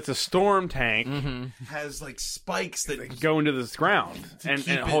 because it's a storm tank, has like spikes that go into this ground and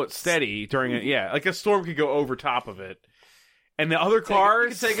keep hold it it steady during it. Yeah, like a storm could go over top of it. And the other car you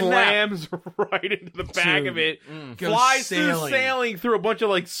can take a nap. slams right into the back of it, Goes flies sailing. sailing through a bunch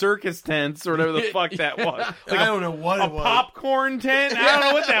of like circus tents or whatever the fuck that was. Like I don't know what a it was. popcorn tent? I don't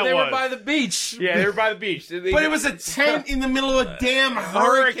know what that They was. were by the beach. Yeah, they were by the beach. But it was a tent in the middle of a damn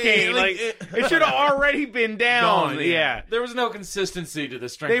hurricane. hurricane. Like, it should have already been down. Gone, yeah. yeah. There was no consistency to the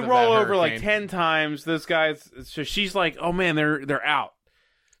strength They of roll that over like hurricane. 10 times. Those guys. So she's like, "Oh man, they're out."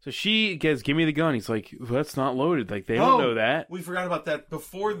 So she gets, "Give me the gun." He's like, "Well, that's not loaded. Like they don't know that." We forgot about that.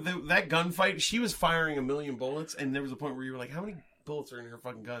 Before that gunfight, she was firing 1,000,000 bullets, and there was a point where you were like, "How many bullets are in her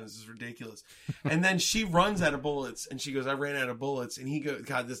fucking gun? This is ridiculous." And then she runs out of bullets, and she goes, "I ran out of bullets." And he goes,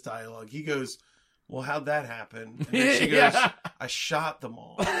 "God, this dialogue." He goes, "Well, how'd that happen?" And then she goes, Yeah. "I shot them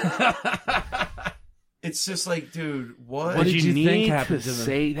all." It's just like, dude, what? What did you think need happened to to them?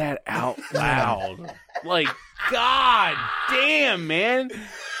 say that out loud? Like, God damn, man!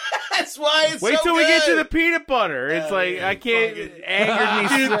 That's why it's Wait so till we get to good. the peanut butter. It's like yeah, I can't. fucking-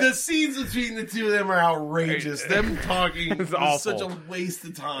 Angered me. Dude, the scenes between the two of them are outrageous. Them talking It's is awful. such a waste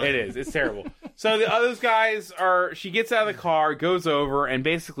of time. It is. It's terrible. So the other guys are. She gets out of the car, goes over, and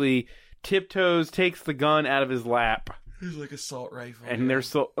basically tiptoes, takes the gun out of his lap, He's like assault rifle. and they're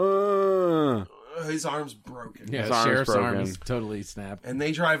still. His arm's broken. Yeah, His the arm's sheriff's arm broken. is totally snapped. And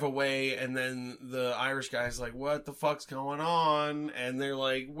they drive away, and then the Irish guy's like, "What the fuck's going on?" And they're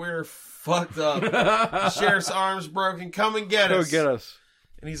like, "We're fucked up. The sheriff's arm's broken. Come and get Go us." get us.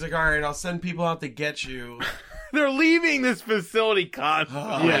 And he's like, "All right, I'll send people out to get you." They're leaving this facility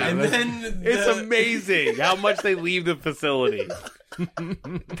constantly. And then It's amazing how much they leave the facility.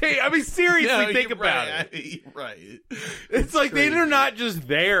 I mean, seriously, think about it. Right. It's like they're not just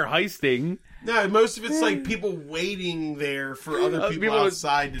there heisting. No, most of it's like people waiting there for other people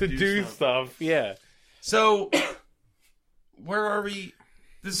outside to do stuff. Yeah. So, where are we?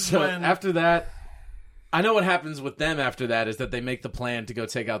 This is So when after that, I know what happens with them after that is that they make the plan to go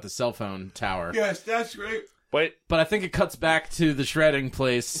take out the cell phone tower. Yes, that's great. But But I think it cuts back to the shredding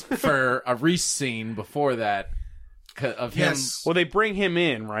place for a Reese scene before that of him. Yes. well, they bring him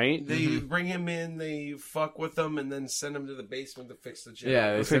in, right? They bring him in, they fuck with him, and then send him to the basement to fix the generator.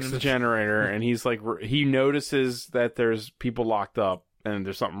 Yeah, they They send fix him the to- generator, and he's like, he notices that there's people locked up, and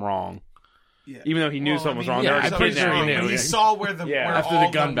there's something wrong. Yeah. Even though he knew Well, something was I mean, wrong, yeah, they're I'm already pretty sure he kidnapped. knew. He Yeah. saw where the Yeah. where After all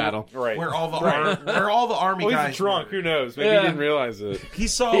the gun battle. Right. where all the where all the army Well, guys he's drunk. were. Who knows? Maybe Yeah. he didn't realize it. He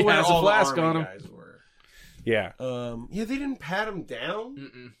saw He where has a all the flask army on him. guys were. Yeah. Yeah, they didn't pat him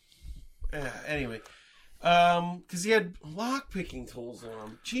down. Anyway, because he had lock picking tools on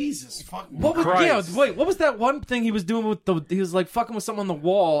him. Jesus fucking What was, Christ. yeah, wait, what was that one thing he was doing with the? He was like fucking with something on the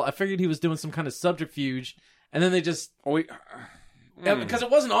wall. I figured he was doing some kind of subterfuge, and then they just because it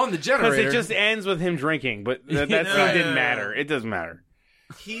wasn't on the Because generator. it just ends with him drinking, but that Yeah, scene yeah, didn't yeah. matter. It doesn't matter.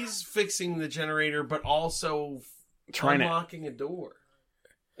 He's fixing the generator, but also Trying to- unlocking a door.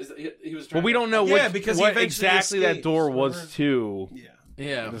 he was. Well, we don't know Yeah, what, because he what eventually exactly that escapes, door remember? was to. Yeah.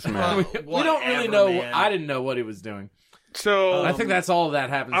 Yeah, Doesn't matter. we don't really Whatever, know. man. I didn't know what he was doing. So I think that's all that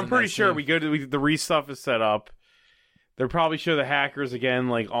happens. I'm in pretty that sure scene. we go to the Reese stuff is set up. They'll probably show the hackers again,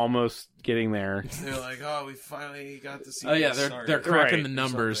 like almost getting there. They're like, "Oh, we finally got to see." Oh yeah, this they're started." cracking Right. the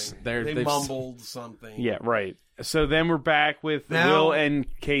numbers. Something. They're They they've- mumbled something. Yeah, right. So then we're back with Now- Will and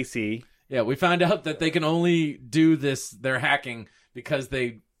Casey. Yeah, we found out that they can only do this. They're hacking because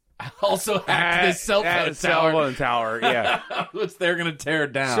they also hacked this cell phone Cell tower, phone tower, yeah. which they're gonna tear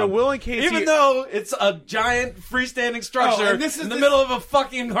down. So Will and Casey, even though it's a giant freestanding structure Oh, and this is in the this- middle of a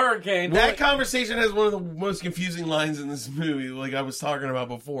fucking hurricane. That conversation has one of the most confusing lines in this movie, like I was talking about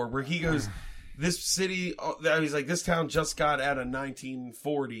before, where he goes, "This city," he's like, "This town just got out of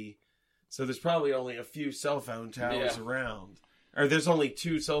 1940, so there's probably only a few cell phone towers Yeah. around, or there's only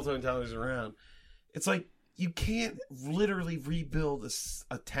 2 cell phone towers around." It's like you can't literally rebuild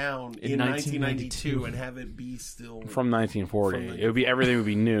a town in 1992 and have it be still from 1940, From it would be everything would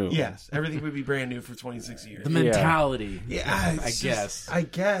be new. Yes, everything would be brand new for 26 years. the mentality. Yeah, I guess. I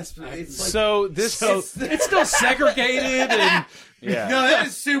guess, but it's like, So this, It's still segregated, and yeah. no, that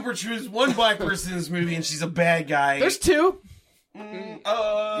is super true. There's one black person in this movie, and she's a bad guy. there's 2.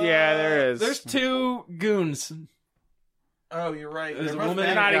 Yeah, there is. There's 2 goons. Oh, you're right. There's They're a both woman bad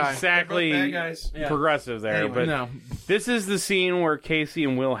and a Not guy. exactly They're both bad guys. Yeah. progressive there, Anyway. but No. this is the scene where Casey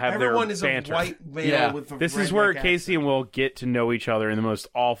and Will have Everyone their is banter. a white male Yeah. with a This is redneck where accent. Casey and Will get to know each other in the most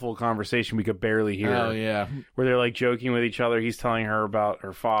awful conversation we could barely hear. Oh yeah, Where they're like joking with each other. He's telling her about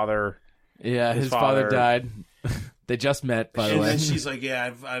her father. yeah. His His father father- died. They just met, by the And way. then she's like, "Yeah,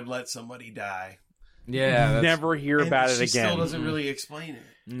 I've let somebody die." Yeah, that's... Never hear And about it she again. still doesn't really explain it.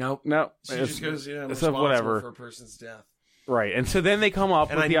 Nope. No, She it's- just goes, "Yeah, I'm it's responsible whatever. for a person's death." Right, and so then they come up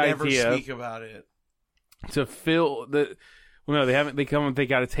And with I the never idea speak about it. to fill the. Well, no, they haven't. They come. They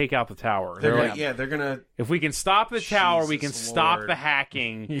got to take out the tower. They're They're like, like, yeah, they're gonna. if we can stop the tower, we can Jesus stop Lord. the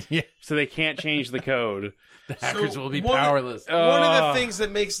hacking, Yeah, so they can't change the code. the hackers will be one- powerless. One of the Ugh. things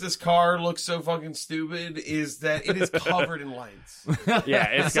that makes this car look so fucking stupid is that it is covered in lights. Yeah,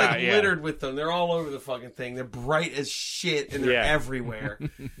 It's got like yeah. littered with them. They're all over the fucking thing. They're bright as shit and they're Yeah. everywhere.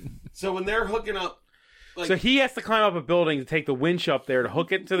 So when they're hooking up, like, So he has to climb up a building to take the winch up there to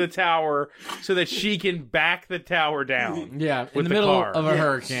hook it to the tower, so that she can back the tower down. Yeah, in with the the middle car. of a Yeah,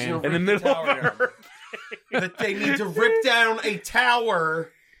 hurricane. she'll In the rip middle tower of down. her. that they need to rip down a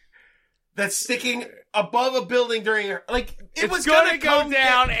tower that's sticking above a building during like it It's was gonna go come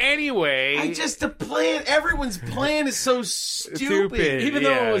down anyway. the plan. Everyone's plan is so stupid. Stupid. Even though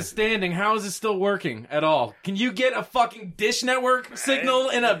Yeah. it was standing, how is it still working at all? Can you get a fucking Dish Network signal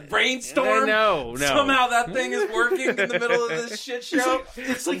in a rainstorm? No. Somehow that thing is working in the middle of this shit show.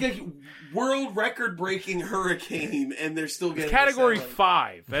 It's like a world record breaking hurricane, and they're still getting Category the satellite.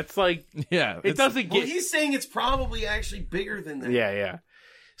 5. That's like Yeah, it doesn't Well, get. he's saying it's probably actually bigger than that. Yeah. Well,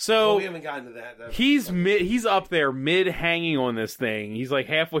 So we haven't gotten to that. That's- he's up there mid hanging on this thing. He's like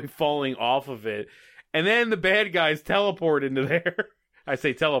halfway falling off of it, and then the bad guys teleport into there. I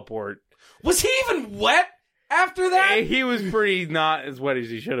say teleport. Was he even wet after that? He was pretty not as wet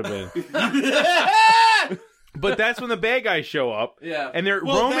as he should have been. But that's when the bad guys show up. Yeah. And they're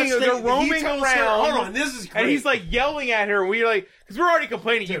Well, roaming. that's They're the- he roaming tells her, around. Hold on, this is great. And he's like yelling at her. And we're like, because we're already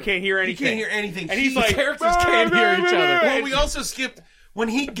complaining, you can't hear You anything. can't hear anything. And he's He- like, characters can't hear each other. Well, we also skipped when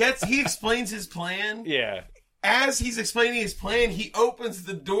he explains his plan. Yeah. As he's explaining his plan, he opens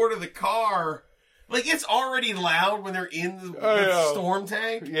the door to the car. Like, it's already loud when they're in the yeah. storm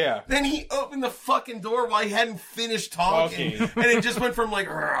tank. Yeah. Then he opened the fucking door while he hadn't finished talking. And it just went from like,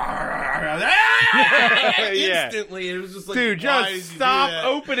 instantly. And it was just like, Dude, why did just you stop do that?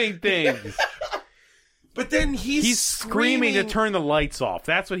 opening things. But then He's screaming to turn the lights off.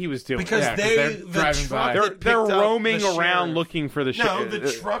 That's what he was doing. because Yeah, 'cause they, they're the driving truck by. that they're picked they're up roaming the around sheriff- looking for the No,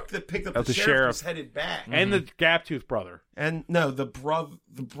 the truck that picked up the the sheriff, sheriff. was headed back. and the Gaptooth brother. And no, the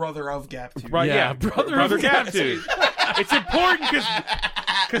brother of Gaptooth. Right, Yeah, yeah, brother brother of Gaptooth. It's important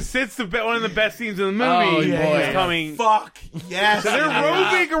because it's one of the best scenes in the movie. Oh, is yeah. coming. Fuck yes. So they're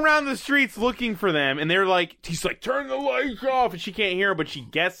roaming around the streets looking for them, and they're like, he's like, turn the lights off, and she can't hear him, but she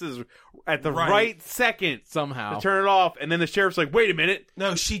guesses at the Right. right second Somehow. to turn it off, and then the sheriff's like, wait a minute.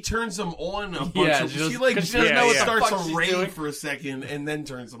 No, she turns them on a bunch Yeah, of. she She does- like 'cause she doesn't know what the starts fuck a she's raid doing. for a second and then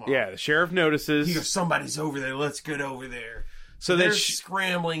turns them off. Yeah, the sheriff He notices. goes, somebody's over there. Let's get over there. So they're then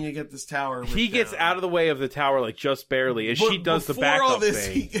scrambling to get this tower. he ripped gets down. out of the way of the tower, like, just barely, as But she does the before backup all this,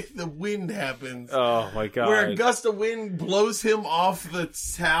 thing. the wind happens. Oh, my God. Where a gust of wind blows him off the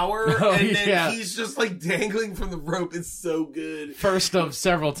tower, Oh, and then yeah. he's just like dangling from the rope. It's so good. First of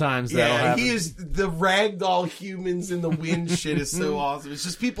several times that'll Yeah, happen. he is the ragdoll humans in the wind shit is so awesome. It's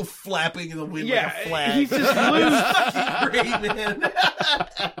just people flapping in the wind like a flag. he's just loose. Fucking great, man.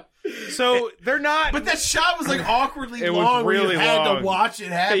 So they're not. But that shot was like awkwardly It was long. where really you had long. to watch it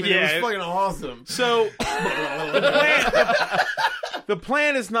happen. Yeah. It was fucking awesome. So the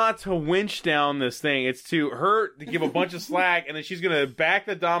plan is not to winch down this thing. It's to give a bunch of slack, and then she's gonna back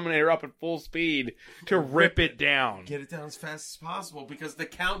the Dominator up at full speed to rip it down. Get it down as fast as possible because the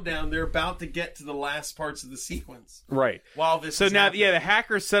countdown, they're about to get to the last parts of the sequence. Right. While this So is now, happening. yeah, the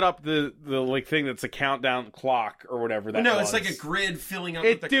hackers set up the like thing that's a countdown clock or whatever that. No, was. it's like a grid filling up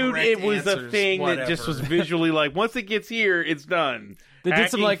It, with the dude, correct it was answers, a thing that just whatever. was visually like, once it gets here, it's done. They did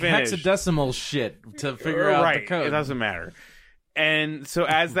some Hacking like finished. hexadecimal shit to figure out right. the code. It doesn't matter. And so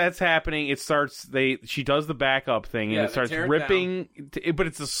as that's happening, it starts. She does the backup thing, and Yeah, it they starts tear it ripping. But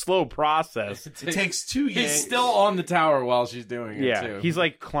it's a slow process. It takes two He's yanks. still on the tower while she's doing it, Yeah, too. he's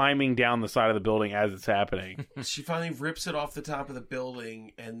like climbing down the side of the building as it's happening. She finally rips it off the top of the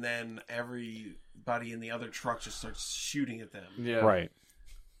building, and then everybody in the other truck just starts shooting at them. yeah. Right.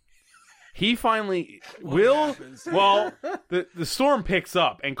 He finally Will. Well, the storm picks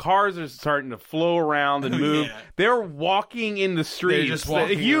up and cars are starting to flow around and move. Yeah. They're walking in the streets. just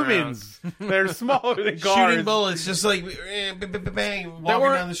walking humans. They're smaller than cars. Shooting bullets, just like bang,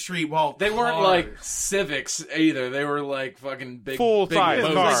 walking down the street. While They weren't cars. like Civics either. They were like fucking big Full-size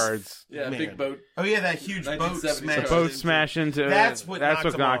big boats. cars. Yeah, Man. big boat. Oh yeah, that huge boat 1970s smashed. car. Boat smash into. That's what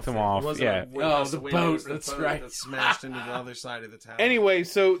knocked him off. It wasn't Yeah. a window, the window, boat, it was the that's boat right. That smashed into the other side of the tower. Anyway,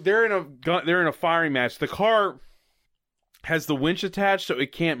 so they're in a firing match. The car has the winch attached, so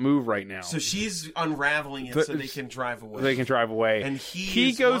it can't move right now. so she's unraveling it so they can drive away. They can drive away. And he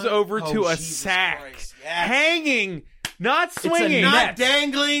is goes what? over Oh, to a Jesus sack, Christ. Yes. hanging, not a swinging, net. Not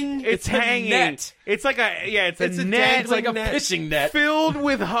dangling. It's a hanging. net. It's like it's It's a a net. It's like a net. fishing net. filled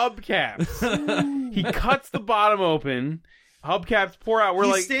with hubcaps. He cuts the bottom open. Hubcaps pour out. We're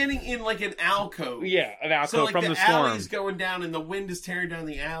He's like, standing in like an alcove. yeah, an alcove So like from the the storm. alley's going down and the wind is tearing down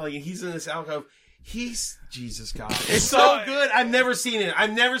the alley and he's in this alcove. He's Jesus God. It's so good. I've never seen it.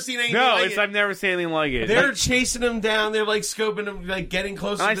 I've never seen anything No, like it. I've never seen anything like it. They're chasing him down. They're like scoping him, like getting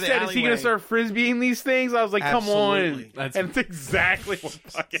closer And I to the said, alleyway. is he going to start frisbeeing these things? I was like, come Absolutely. on. And it's exactly what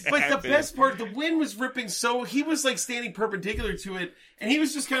fucking But happened. the best part, the wind was ripping so he was like standing perpendicular to it, and he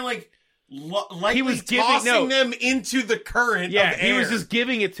was just kind of like lightly He was giving- tossing no. them into the current. Yeah, of he was air. just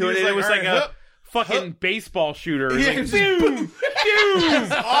giving it to He it, was and it like, was all like right, a hup, fucking hup. baseball shooter. Yeah, Like, it was boom, just boom. It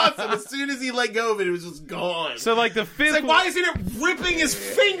was awesome. As soon as he let go of it, it was just gone. So like the fifth, it's like, why isn't it ripping his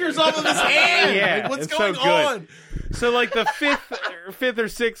fingers off of his hand? Yeah, Like, what's it's going so good. on? so like the fifth or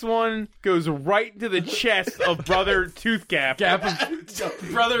sixth one goes right into the chest of Brother Toothgap,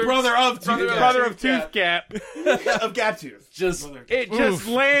 Brother Brother brother of Toothgap. of Gaptooth. just It just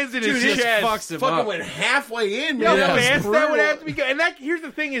lands in his Dude, it chest. fucks him Fucking up. went halfway in, You know man. how That was fast that brutal. would have to be go. And that here's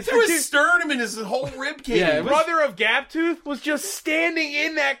the thing is, There was sternum in his whole rib cage. Yeah, it was- Brother of Gaptooth was just standing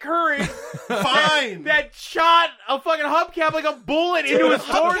in that current fine. that shot a fucking hubcap like a bullet into his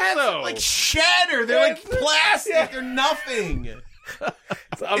Hubcaps, torso. like shatter. They're like plastic. They're nothing.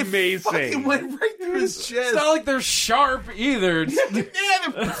 It's amazing. It fucking went right through his chest. It's not like they're sharp either.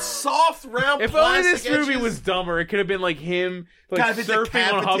 Yeah, they're soft, round If only plastic this movie edges. was dumber, it could have been like him like Kind of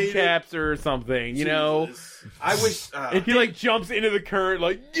surfing on decapitated. hubcaps or something, you know? Jesus. I wish. He like jumps into the current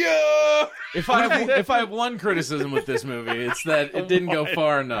like, yeah! if I have one criticism with this movie, it's that it didn't go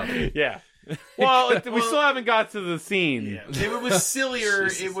far enough. Yeah. Well, we still haven't got to the scene. if it was sillier,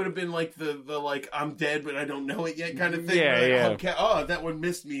 it would have been like the like I'm dead but I don't know it yet kind of thing. Yeah, where, like, yeah. Oh, that one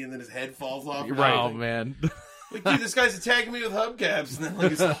missed me, and then his head falls off. Right. Oh man. Like, dude, this guy's attacking me with hubcaps, and then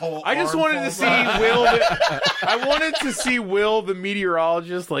like his whole. I just arm wanted to falls see off. Will. I wanted to see Will, the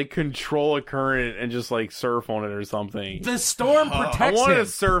meteorologist, like control a current and just like surf on it or something. The storm protects I wanted him. a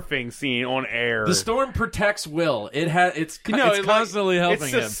surfing scene on air. The storm protects Will. It's You know, it's it, like, constantly helping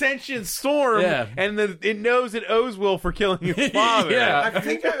it's him. a sentient storm, Yeah. and it knows it owes Will for killing his father. Yeah. I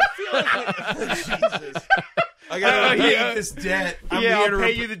think I feel like Jesus. I gotta pay yeah. this debt. I'm Yeah, here I'll to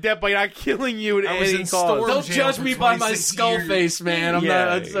pay you the debt by not killing you at I was any in cost. storm Don't jail judge for me by my 26 skull years. face, man. I'm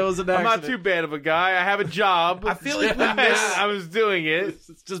not. That was an I'm not accident. too bad of a guy. I have a job. I feel like we missed. I was doing it.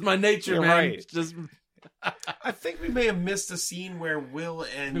 It's just my nature, You're man. right. It's just I think we may have missed a scene where Will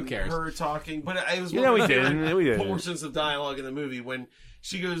and Who cares? her talking, but it was You one know of we my favorite didn't. We didn't. portions of dialogue in the movie when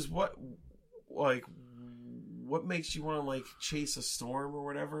she goes, "What, like, what makes you want to like chase a storm or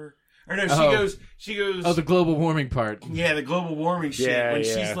whatever?" Or no, she goes. oh, the global warming part. Yeah, the global warming shit. Yeah, when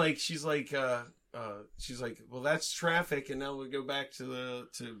yeah. she's like, well, that's traffic, and now we go back to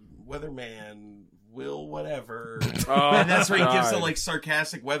weatherman Will whatever, Oh, and that's where he gives the God. like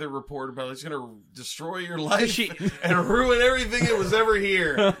sarcastic weather report about it's going to destroy your life She- and ruin everything that was ever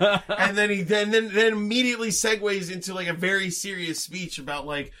here, and then he then immediately segues into like a very serious speech about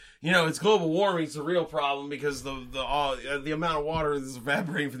like. You know, it's global warming. It's a real problem because the amount of water that's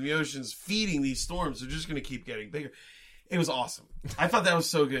evaporating from the oceans feeding these storms. They're just going to keep getting bigger. It was awesome. I thought that was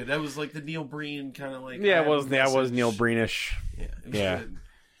so good. That was like the Neil Breen kind of like. Yeah, I it was. have a That was message. Neil Breenish. Yeah, it was Yeah.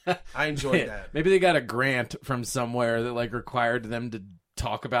 good. I enjoyed that. Maybe they got a grant from somewhere that like required them to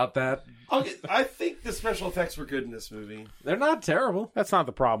talk about that. I think the special effects were good in this movie. They're not terrible. That's not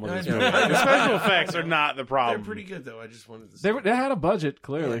the problem with this I know. movie. The special effects are not the They're problem. pretty good though. I just wanted to. Say They had a budget,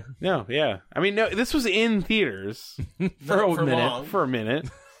 clearly. No, yeah. I mean, no. This was in theaters For a minute. long. for a minute.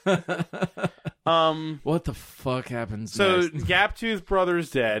 What the fuck happens So next? Gaptooth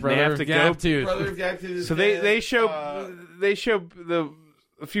brother's dead. Brother they have of to go. Gaptooth. Brother of Gaptooth is So dead. they show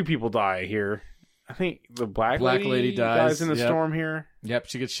a few people die here. I think the black Lady dies, in the yep. storm here. Yep,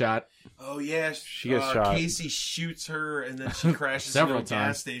 she gets shot. Oh yeah, She gets shot. Casey shoots her, and then she crashes into Several a gas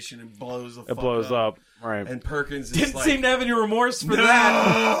times. station and blows the. It fuck blows up. Right. And Perkins is Didn't like, seem to have any remorse for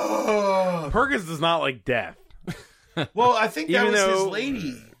that. Perkins does not like death. Well, I think that Even was his though-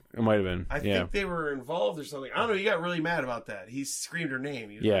 lady. It might have been. I think they were involved or something. I don't know. He got really mad about that. He screamed her name.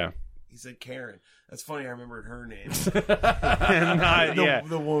 He said Karen. That's funny. I remembered her name.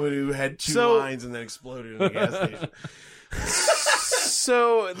 The woman who had two lines and then exploded in the gas station.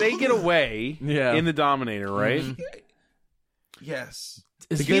 So they get away Yeah. in the Dominator, right? Mhm. Yes.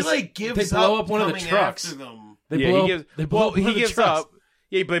 Is He this- like gives they blow up one of the coming trucks. after them. They Yeah, blow, he gives. they blow up one he of the gives trucks. up.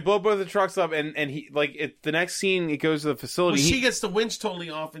 Yeah, but they blow both the trucks up, and he the next scene it goes to the Well, facility. she gets the winch totally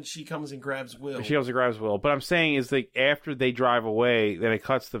off, and she comes and grabs Will. She goes and grabs Will. But I'm saying is like after they drive away, then it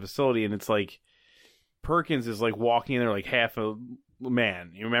cuts to the facility, and it's like Perkins is like walking in there like half a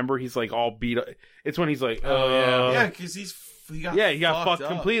man. You remember he's like all beat up. It's when he's like, yeah, because he got fucked up.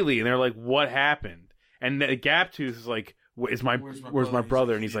 completely, and they're like, what happened? And the Gap Tooth is like, where's my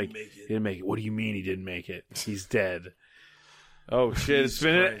brother? And he's like, he didn't make it. What do you mean he didn't make it? He's dead. Oh shit! It's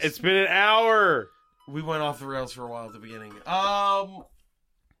been an hour. We went off the rails for a while at the beginning.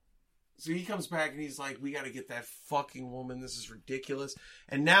 So he comes back and he's like, "We got to get that fucking woman. This is ridiculous."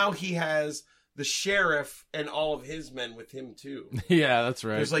 And now he has the sheriff and all of his men with him too. Yeah, that's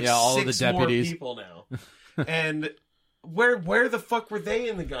right. There's like all of the six more deputies. people now. And where the fuck were they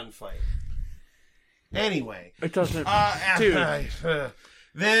in the gunfight? Anyway, It doesn't, dude.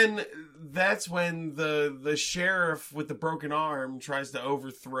 Then that's when the sheriff with the broken arm tries to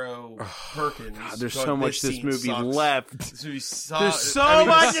overthrow Perkins. God, there's so much this scene movie sucks. left. This movie There's so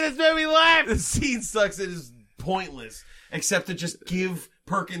much in this movie left. The scene sucks. It is pointless, except to just give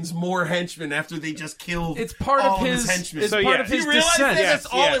Perkins more henchmen after they just killed. It's part all of his. henchmen. It's So, part yeah. of his You realize descent. that? That's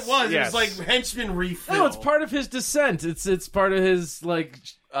all it was. yes. It was like henchman refill. No, it's part of his descent. It's part of his like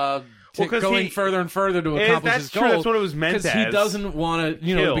 'cause going he- further and further to If accomplish that's his true, goal. that's what it was meant Because he as. doesn't want to.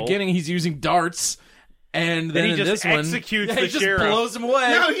 You know, in the Kill. beginning he's using darts, and then he in just this one, executes he the just sheriff. blows him away.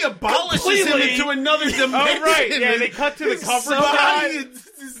 Now he abolishes him Completely. into another dimension. Oh right, yeah. They cut to the His cover body shot. is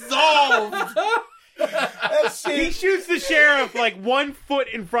dissolved. That shit. He shoots the sheriff like 1 foot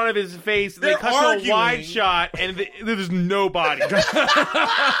in front of his face. They They're cut to a arguing. wide shot, and there's nobody.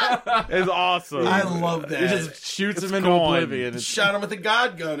 It's awesome. I love He that. just shoots It's him into gone. oblivion. Shot him with the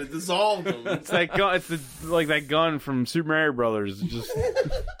God gun. It dissolved him. It's that gun. It's like that gun from Super Mario Brothers. It just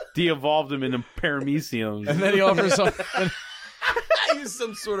de-evolved him into parameciums. And then he offers He's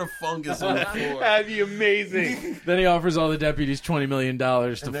some sort of fungus on the floor. That'd be amazing. then he offers all the deputies $20 million to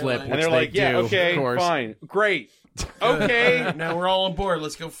they're flip, like- which And they're they like, yeah, do, okay, of course. fine, great, okay. Now we're all on board.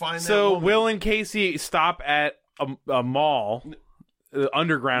 Let's go find that So woman. Will and Casey stop at a mall,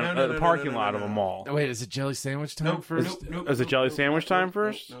 underground, No, the parking lot of no. a mall. Oh, wait, is it jelly sandwich time Nope, first? nope, Is it jelly sandwich time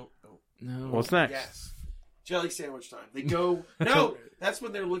first? Nope. No. What's next? Yes. Jelly sandwich time. They go. No, that's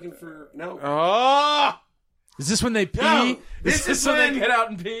when they're looking for. No. Oh, Is this when they pee? No, this is when when- they get out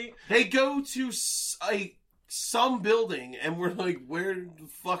and pee? They go to some building, and we're like, where the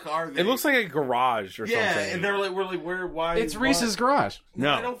fuck are they? it looks like a garage or yeah, something. and we're like, where? Why? It's why? Reese's garage.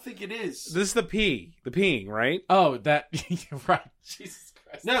 No. I don't think it is. This is the peeing, right? Oh, that right. Jesus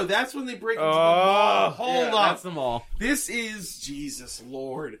Christ. No, that's when they break into the Oh. mall. Hold Yeah, up. That's the mall. This is Jesus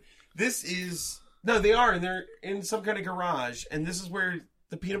Lord. This is no, they are, and they're in some kind of garage, and this is where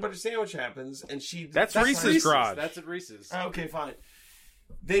the peanut butter sandwich happens, and That's Reese's garage. That's at Reese's. Okay, fine.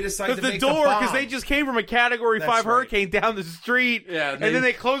 They decide Because to the make door, because because they just came from a Category That's 5 right. hurricane down the street, Yeah, and then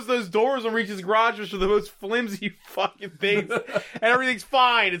they close those doors on Reach's garage, which are the most flimsy fucking things, and everything's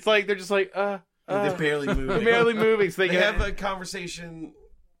fine. It's like they're just like, they're barely moving. they're barely moving. So They they have a conversation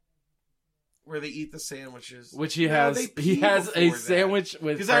where they eat the sandwiches, Which he No, has. they He pee has a before that. sandwich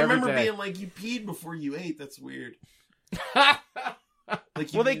with. Because I remember every day. being like, you peed before you ate. That's weird.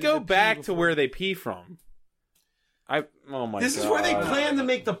 Like, you well, they needed go pee back to before- where they pee from. Oh my god! This is where they plan to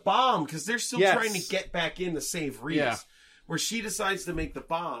make the bomb because they're still Yes. trying to get back in to save Reese. Yeah. Where she decides to make the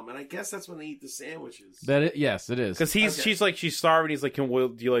bomb, and I guess that's when they eat the sandwiches. Yes, it is. Because Okay. she's like, she's starving. He's like,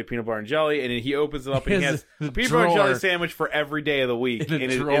 do you like peanut butter and jelly? And then he opens it up and he His has a peanut butter and drawer. jelly sandwich for every day of the week in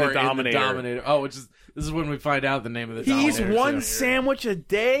in a a drawer in the Dominator. Dominator. Oh, this is when we find out the name of the He eats Dominator. one too. sandwich a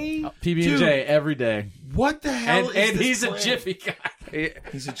day. PB&J every day, What the hell is and this he's plan? a Jiffy guy.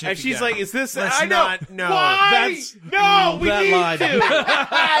 He's a And she's like, "Is this?" Let's I know. not- no, Why? that's- no, we that need line. to.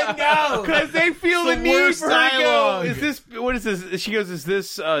 I know. Because they feel It's the the need worst for her to go. dialogue. Is this? What is this? She goes, "Is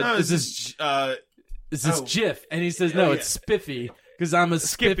this?" No, Is this Is this Oh. Jiff? And he says, "No, Oh, it's Spiffy." Because I'm a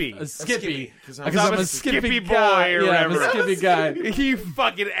Skippy. a Skippy. Because Because I'm I'm a a Skippy Skippy boy guy. or Yeah, I'm a whatever. Skippy guy. You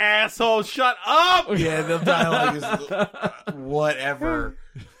fucking asshole! Shut up! yeah, the dialogue is whatever.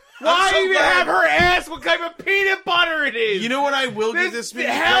 Why so even glad. have her ask what type of peanut butter it is? You know what I will give this movie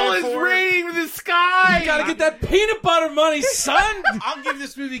hell credit is for? raining from the sky. You gotta get that peanut butter money, son. I'll give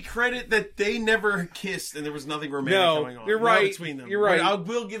this movie credit that they never kissed and there was nothing romantic No, going on. you're Not right. between them. You're right. But I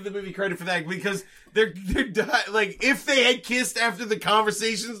will give the movie credit for that because they're like if they had kissed after the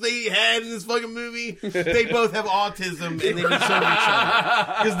conversations they had in this fucking movie, they both have autism and they need to show each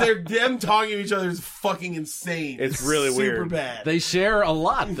other because them talking to each other is fucking insane. It's really super weird. bad. They share a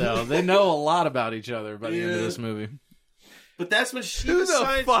lot, though. They know a lot about each other by the end of this movie. But that's what she Who the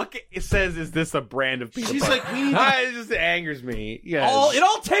decides. fuck says is this a brand of peanut She's butter? like, we need to- It just angers me. Yes. It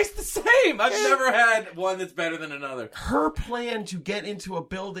all tastes the same. I've never had one that's better than another. Her plan to get into a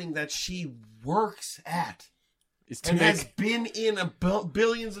building that she works at Is to and make has been in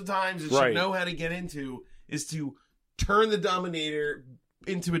billions of times and Right. should know how to get into is to turn the Dominator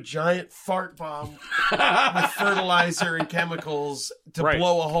into a giant fart bomb with fertilizer and chemicals to Right.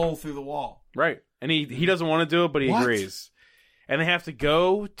 blow a hole through the wall. Right. And he doesn't want to do it, but he What? agrees. And they have to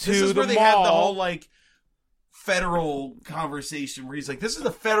go to This is the where they mall. have the whole like federal conversation where he's like, "This is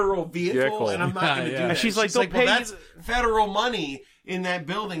a federal vehicle, and I'm not Yeah, going to yeah. do And that." she's like, "They'll "Well, pay that's you federal money in that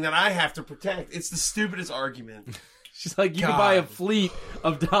building that I have to protect." It's the stupidest argument. She's like, you can buy a God. fleet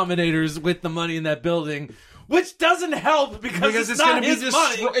of Dominators with the money in that building, which doesn't help because it's not gonna his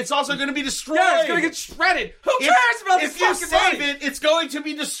money. It's also going to be destroyed. Yeah, it's gonna get shredded. Who cares about this if you fucking save money? it, it's going to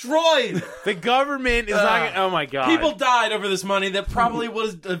be destroyed. The government is not gonna, oh my god. People died over this money that probably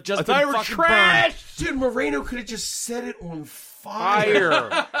would have just I thought been they were fucking trash. Dude, Moreno could have just set it on fire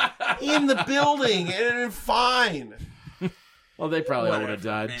Fire. in the building, and it's fine. Well, they probably all would Whatever, have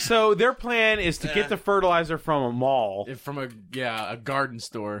died. man. So their plan is to get the fertilizer from a mall. From a garden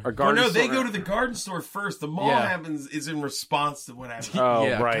store. Or Oh garden no, they store. go to the garden store first. The mall Yeah. is in response to what happened. Oh,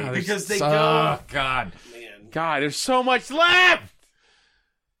 Yeah, right. God, Because they oh, go- God. Man. God, there's so much left.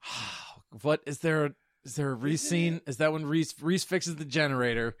 What is there? Is there a Reese scene? Is that when Reese fixes the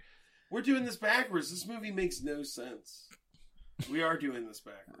generator? We're doing this backwards. This movie makes no sense. We are doing this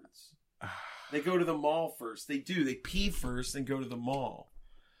backwards. They go to the mall first. They do. They pee first and go to the mall.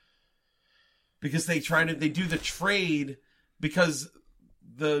 Because they do the trade because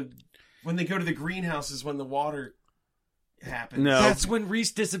when they go to the greenhouse is when the water happens. No. That's when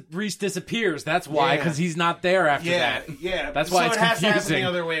Reese disappears. That's why, Yeah. because he's not there after Yeah, that. yeah. That's why so it's it has to happen confusing. the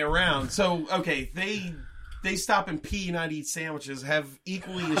other way around. So okay, they stop and pee, not eat sandwiches. Have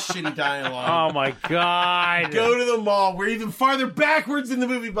equally as shitty dialogue. Oh my god. Go to the mall. We're even farther backwards in the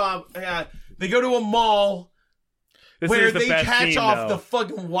movie, Bob. They go to a mall This where is the they best catch scene, off though. the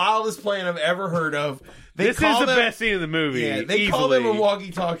fucking wildest plan I've ever heard of. This is the best scene in the movie. Yeah, they easily. call them in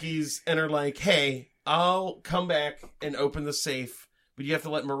walkie-talkies and are like, "Hey, I'll come back and open the safe, but you have to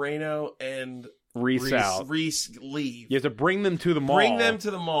let Moreno and Reese out. Reese leave. You have to bring them to the mall. Bring them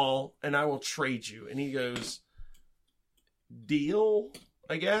to the mall, and I will trade you." And he goes, "Deal,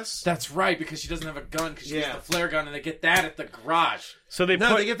 I guess." That's right, because she doesn't have a gun because she Yeah. has the flare gun, and they get that at the garage. So they No,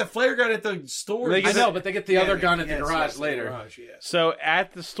 put. they get the flare gun at the store. They I get know, but they get the other gun at the yes, garage yes, the later. garage, yeah. So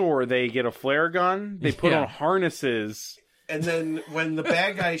at the store, they get a flare gun. They put Yeah. on harnesses. And then when the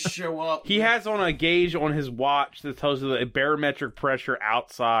bad guys show up, He has on a gauge on his watch that tells you the barometric pressure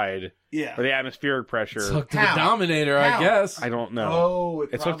outside, yeah. or the atmospheric pressure. It's hooked to How? the Dominator, How? I guess. I don't know. Oh,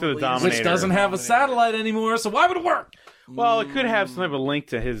 It's hooked to the probably is. Dominator. Which doesn't have a satellite anymore, so why would it work? Well, it could have some type of link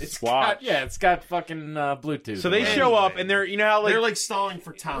to his It's watch. got, it's got fucking Bluetooth. So they Anyway. show up, and they're how They're like stalling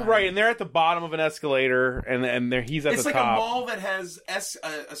for time, right, and they're at the bottom of an escalator, and he's at It's the like top. a mall that has a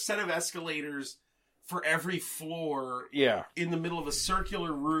set of escalators for every floor. Yeah, In the middle of a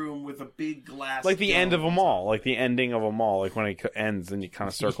circular room with a big glass, like the end of a mall, like the ending of a mall, like when it ends and it kind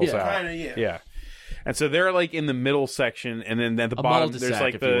of circles Yeah. out. Kind of, yeah. Yeah. And so they're like in the middle section, and then at the A bottom cul-de-sac, there's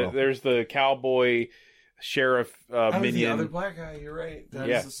like if you will. there's the cowboy sheriff Oh, the minion. other black guy. You're right. That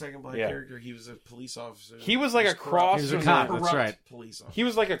Yeah. is the second black Yeah. character. He was a police officer. He was like He's across He was a from cop, them. that's corrupt right. Police officer. He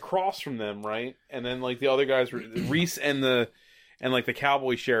was like across from them, right? And then like the other guys were Reese and like the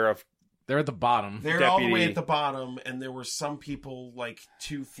cowboy sheriff. They're at the bottom. They're all the way deputy. at the bottom, and there were some people like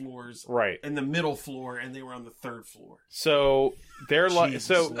 2 floors Right. in the middle floor, and they were on the 3rd floor. So they're like Jesus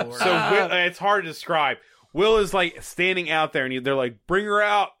so Lord. Will, it's hard to describe. Will is like standing out there, and they're like, "Bring her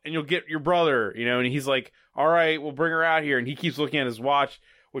out, and you'll get your brother," And he's like, "All right, we'll bring her out here." And he keeps looking at his watch,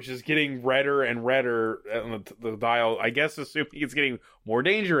 which is getting redder and redder on the dial. I guess assuming it's getting more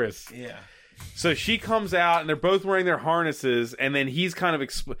dangerous. Yeah. So she comes out, and they're both wearing their harnesses, and then he's kind of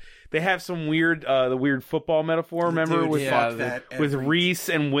they have some weird the weird football metaphor. Remember Dude, with yeah, fuck that with every- Reese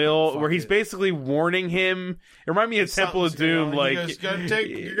and Will, Fuck where he's it. basically warning him. It reminded me of Temple of Something's going Doom, on. like He goes,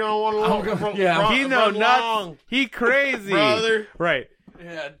 you're gonna want to yeah. he know nuts. He crazy, brother. right?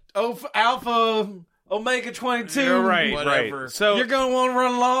 Yeah. Alpha Omega 22. You're right, whatever. right. So You're gonna want to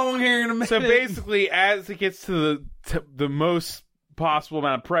run along here in a minute. So basically, as it gets to the most possible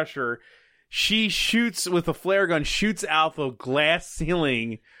amount of pressure, she shoots with a flare gun, shoots out the glass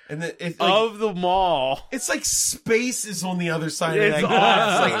ceiling And of the mall. it's like space is on the other side of It's that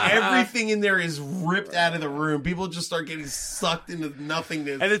glass. awesome. Like everything in there is ripped out of the room. People just start getting sucked into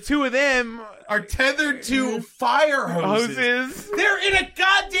nothingness. And the two of them are tethered to fire hoses. They're in a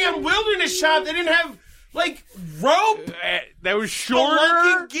goddamn wilderness shop. They didn't have like rope, that was spelunking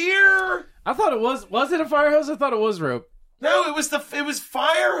shorter. gear. I thought it was it a fire hose? I thought it was rope. No, it was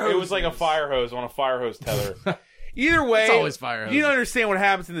fire hose. It was like a fire hose on a fire hose tether. Either way, It's always fire hoses. You don't understand what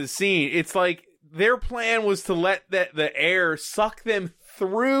happens in this scene. It's like their plan was to let the air suck them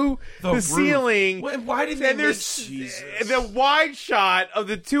through the roof. ceiling. Why did they And make there's Jesus? the wide shot of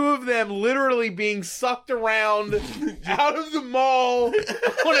the two of them literally being sucked around out of the mall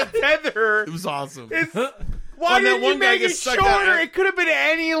on a tether. It was awesome. Why And that did you one guy make it gets sucked out, shorter? right? It could have been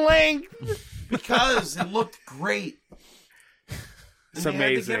any length. Because it looked great. It's And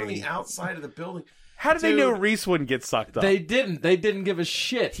they had to get on amazing. the outside of the building. How did they Dude. know Reese wouldn't get sucked up? They didn't. They didn't give a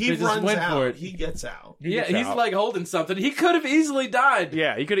shit. He they just runs went out. for it. He gets out. Yeah, gets he's out. like holding something. He could have easily died.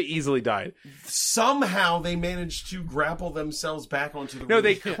 Yeah, he could have easily died. Somehow they managed to grapple themselves back onto the No, roof.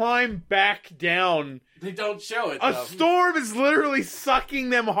 they climb back down. They don't show it. A though. storm is literally sucking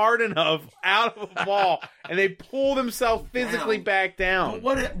them hard enough out of a wall, and they pull themselves physically Down. back down.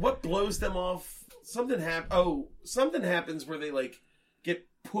 What blows them off? Something happens where they like get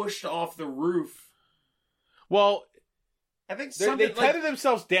pushed off the roof. Well, I think they something tether like,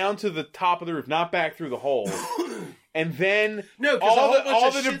 themselves down to the top of the roof, not back through the hole. And then No, 'cause a whole bunch all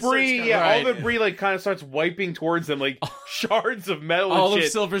of the shit debris, starts yeah, coming. all the debris like kind of starts wiping towards them, like shards of metal All and of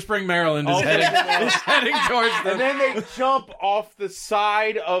shit. Silver Spring, Maryland is All heading, of- is heading towards them. And then they jump off the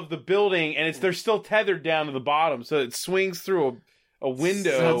side of the building, and they're still tethered down to the bottom, so it swings through a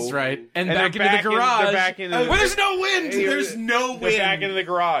window. That's right. And And back they're into back the in- garage. they're back in the- where there's no wind. Hey, There's no They're wind. back into the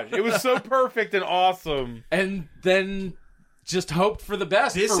garage. It was so perfect and awesome. And then just hoped for the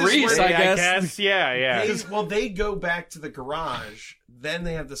best This for is Reese, where- I guess. Yeah. They go back to the garage. Then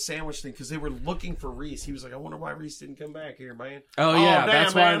they have the sandwich thing because they were looking for Reese. He was like, I wonder why Reese didn't come back here, man. Oh, yeah, damn,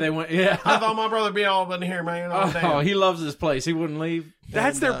 that's why man. they went. Yeah. I thought my brother be all in here, man. Oh, Oh, damn. he loves this place. He wouldn't leave.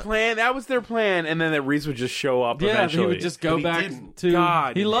 That's And, their plan. That was their plan, and then that Reese would just show up. Yeah, eventually. he would just go But he back didn't. to.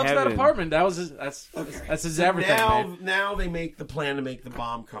 God he in loves that heaven. apartment. That was his. That's his everything. man. Now they make the plan to make the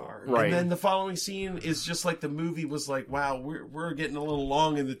bomb car. Right. And then the following scene is just like the movie was like, wow, we're getting a little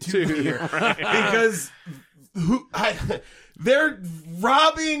long in the tooth here. Because they're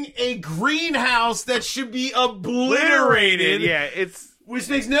robbing a greenhouse that should be obliterated. Yeah, it's Which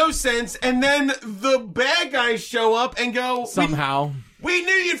makes no sense. And then the bad guys show up and go, Somehow. we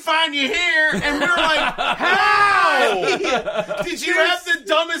knew you'd find you here. And we were like, how? Did you have the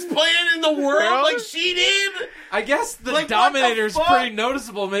dumbest plan in the world Well, like she did? I guess the Like, what the Dominator's fuck? pretty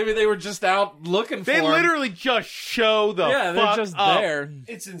noticeable. Maybe they were just out looking for they him. literally just show the Yeah, they're fuck just up. there.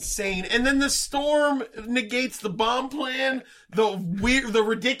 It's insane. And then the storm negates the bomb plan, the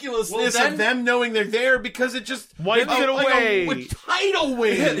ridiculousness Well, then- of them knowing they're there because it just Wipes it away. Like a tidal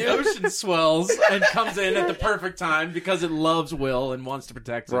wind. Yeah, the ocean swells and comes in at the perfect time because it loves Will and wants to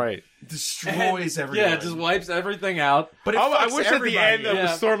protect him. Right. destroys everyone. Yeah, it just wipes everything out. But it I fucks wish at the everybody. end the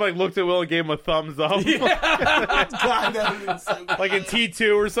Yeah. storm like looked at Will and gave him a thumbs up, God, that would've been so good. like in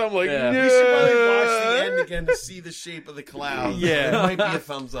T2 or something. Like, Yeah. no. We should probably watch the end again to see the shape of the clouds. Yeah. There might be a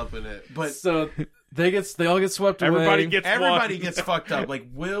thumbs up in it, but So they all get swept Everybody away. gets everybody one. gets fucked up. Like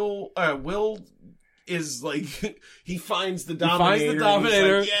Will is like he finds the He Dominator. finds the and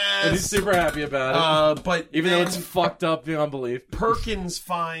Dominator, he's like, yes. and he's super happy about it. But even though then it's fucked up beyond belief. Perkins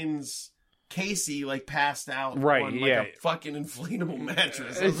finds Casey like passed out Right, on like yeah. a fucking inflatable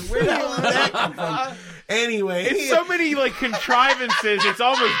mattress. I was like, where the hell did that come from? Anyway, It's so many like contrivances. It's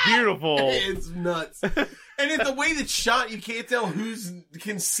almost beautiful. it's nuts. And in the way it's shot, you can't tell who's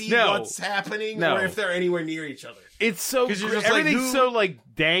can see No. what's happening No. or if they're anywhere near each other. It's so 'Cause you're just like, everything's who- so like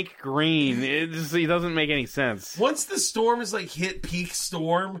dank green. It doesn't make any sense. Once the storm is like hit peak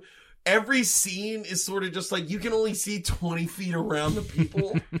storm, every scene is sort of just like you can only see 20 feet around the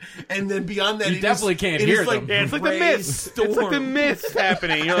people, and then beyond that, You it definitely is- can't it hear is like them. Yeah, it's like the gray mist. It's like the storm. mist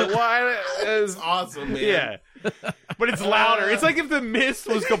happening. You're like, why? It's awesome, man. Yeah. But it's louder. It's like if the mist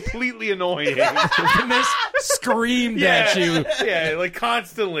was completely annoying. The mist screamed at you. Yeah, like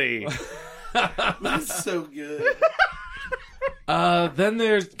constantly. That's so good. Then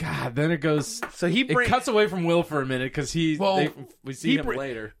it goes. So he It cuts away from Will for a minute because we see him br-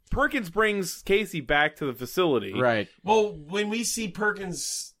 later. Perkins brings Casey back to the facility. Right. Well, when we see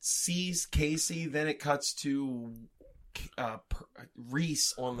Perkins sees Casey, then it cuts to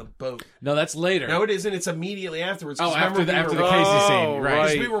Reese on the boat. No, that's later. No, it isn't. It's immediately afterwards. Oh, 'Cause after remember the we were- Casey scene. Oh, Right. right.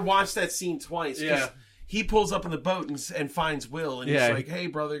 'cause we were watched that scene twice. 'cause Yeah. He pulls up in the boat and finds Will, and Yeah. he's like, "Hey,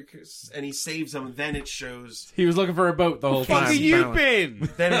 brother," and he saves him. Then it shows. He was looking for a boat the whole Fuck time. you apparently. been?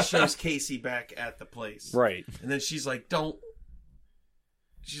 Then it shows Casey back at the place. Right. And then she's like, "Don't."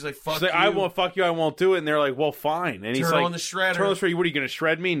 She's like, "Fuck She's like, you." I won't fuck you. I won't do it. And they're like, well, fine. And he's Turn like, on the shredder. Turn on the shredder. What are you going to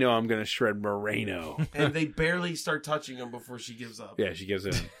shred me? No, I'm going to shred Moreno. And they barely start touching him before she gives up. Yeah, she gives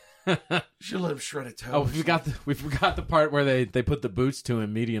in. She'll let him shred a toe. Oh, we forgot the part where they put the boots to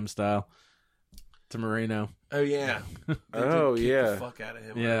him, medium style, to Moreno. Oh yeah. They Oh, did kick yeah. The fuck out of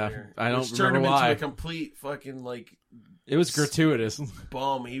him. Yeah, earlier, I don't which turned him remember why. into a complete fucking It was gratuitous.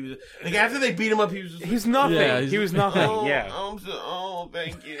 bum. He was like after they beat him up, he was just He's nothing. Yeah, he was nothing. Oh, Yeah.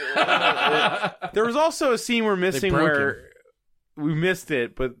 Thank you. There was also a scene we're missing broke where we missed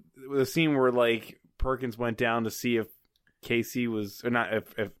it, but the scene where like Perkins went down to see if Casey was, or not,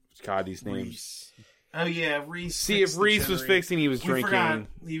 if God, these names. Reese. Oh yeah, Reese. See if Reese was fixing. He was We drinking. forgot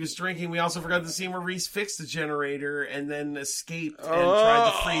he was drinking. We also forgot the scene where Reese fixed the generator and then escaped and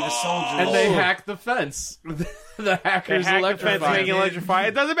tried to free the soldiers. And they hacked the fence. The hackers They hacked the fence, electrified. make it electrify.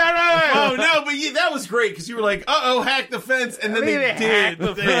 It doesn't matter. Oh no, but yeah, that was great because you were like, hack the fence, and then I mean, they they did. hacked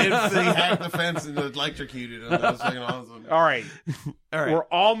the They hacked the fence and electrocuted him. That was fucking awesome. All right. All right. We're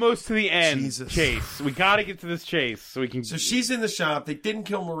almost to the end. Jesus. Chase. We got to get to this chase so we can. So she's in the shop. They didn't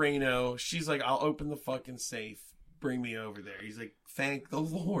kill Moreno. She's like, I'll open the fucking safe. Bring me over there. He's like, thank the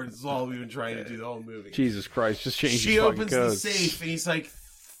Lord. This is all we've been trying to do the whole movie. Jesus Christ, just change. She opens the safe and he's like,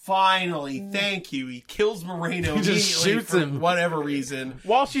 finally, thank you. He kills Moreno. He just immediately shoots for him. whatever reason.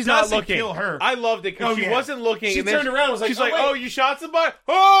 While she's not Doesn't looking. kill her. I loved it because Oh, she yeah. wasn't looking. She and then turned around and was like, she's "Oh, like, wait." oh, you shot somebody?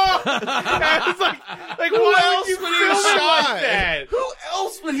 Oh! I was like Who why else would you would he film have it shot? like that? Who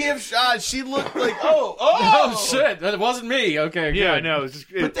else would he have shot? She looked like, Oh shit! That wasn't me. Okay, Yeah, good. no, it's just.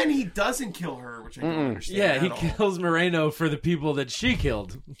 But then he doesn't kill her, which I don't understand. Yeah, he at all. kills Moreno for the people that she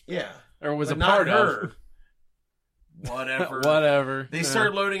killed Yeah. or was But a not part her. of. Whatever. Whatever. They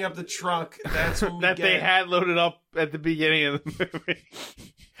start loading up the truck. That's when we that get they had loaded up at the beginning of the movie.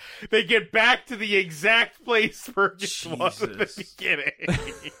 They get back to the exact place Fergus was at the Jesus. beginning.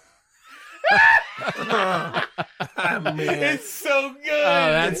 Man. It's so good.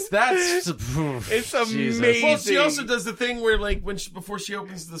 That's It's Jesus. amazing. Well, she also does the thing where, like, before she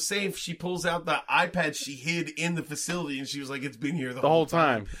opens the safe, she pulls out the iPad she hid in the facility, and she was like, "It's been here the the whole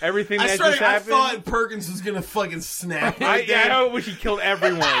time. Everything I that started. just I happened. thought Perkins was gonna fucking snap. I wish he killed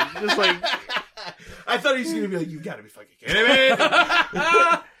everyone. Just like I thought he was gonna be like, "You gotta be fucking kidding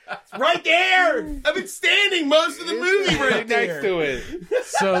me!" It's right there. I've been standing most of the movie right there. next to it.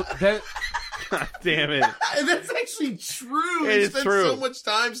 So that God damn it. And that's actually true. It He is spent true. so much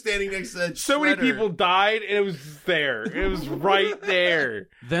time standing next to that. So many shredder. people died and it was there. It was right there.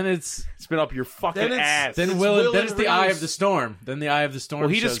 then it's It's been up your fucking Then it's- ass. then It's Will Will then and it's the eye Reese. of the storm. Then the eye of the storm. well,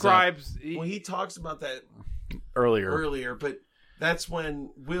 he shows describes Well, he talks about that earlier. earlier, but that's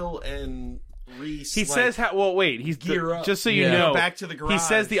when Will and Reese. He like, says how. Well, wait. He's gear up. just so you Yeah. know. Back to the garage. He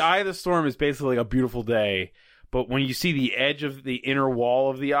says the eye of the storm is basically like a beautiful day, but when you see the edge of the inner wall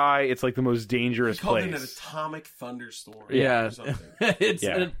of the eye, it's like the most dangerous He called it an place. atomic thunderstorm. Yeah, or something. it's.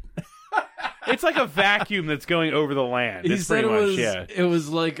 Yeah. It's like a vacuum that's going over the land. He It's said pretty it much, was. yeah. It was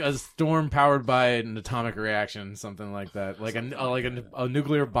like a storm powered by an atomic reaction, something like that, like a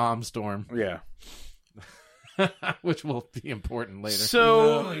nuclear bomb storm, Yeah. which will be important later.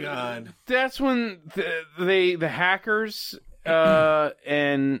 So Oh my god. that's when the hackers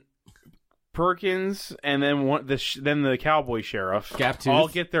and Perkins and then then the cowboy sheriff Gaptooth. all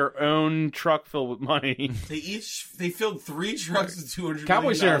get their own truck filled with money. They filled 3 trucks with $200 Cowboy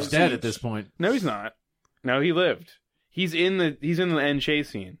million Sheriff's dead each. at this point. No, he's not. No, he lived. He's in the end chase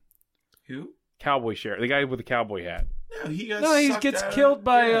scene. Who? Cowboy sheriff, the guy with the cowboy hat. No, he got. No, he sucked gets out. killed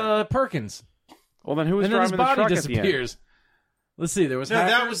by Yeah. Perkins, Well, then who was and then his driving the body truck at the end? disappears. Let's see. There was No, that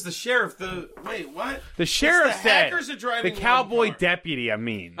hackers. was the sheriff. Wait, what? The sheriff It's the said hackers are driving the cowboy one car. deputy. I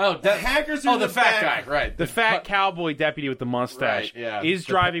mean, Oh, The hackers are oh, the the fat back. guy, right? the fat cowboy deputy with the mustache Right, yeah. is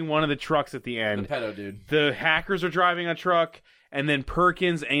driving one of the trucks at the the end. pedo dude, The hackers are driving a truck, and then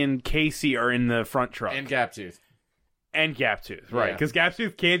Perkins and Casey are in the front truck. and Gaptooth. And Gaptooth, right? Yeah. Because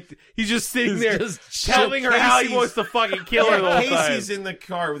Gaptooth can't. He's just sitting He's there just telling her how he Casey's- wants to fucking kill her the whole Casey's time. in the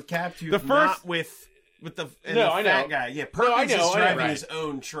car with Captooth, The first- not with with the I fat know. guy. Yeah, No, I Perkins know, is I know, driving right. his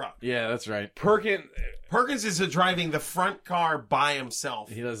own truck. Yeah, that's right. Perkins is driving the front car by himself.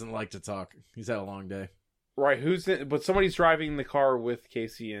 He doesn't like to talk. He's had a long day. Right, but somebody's driving the car with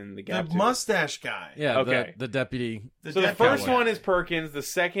Casey and the The Gap Tooth. mustache guy. Yeah, Okay. the deputy. The So the deputy first guy. one is Perkins. The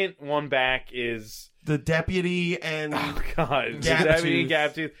second one back is the deputy and oh god, Gap the deputy Tooth.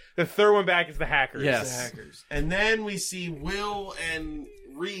 Gap Tooth. The third one back is the hackers. Yes. the hackers. And then we see Will and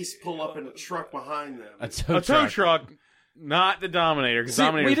Reese pull up in a truck behind them. A tow A tow truck. truck, not the Dominator. Because See,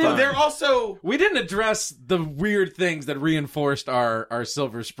 Dominator's we didn't- fine. They're also We didn't address the weird things that reinforced our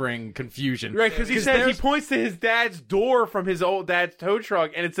Silver Spring confusion. Right, because he said he points to his dad's door from his old dad's tow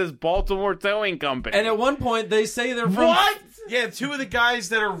truck, and it says Baltimore Towing Company. And at one point, they say they're from... what? Yeah, two of the guys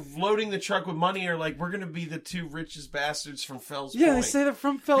that are loading the truck with money are like, we're going to be the two richest bastards from Fells Point. Yeah, they say they're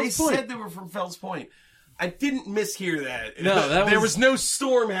from Fells They Point. said they were from Fells Point. I didn't mishear that. No, that there was was no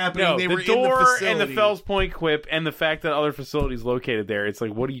storm happening. no, they the were door in the and facility. the Fells Point quip, and the fact that other facilities located there. It's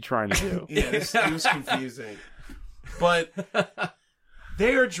like, what are you trying to do? Yeah, it was confusing. But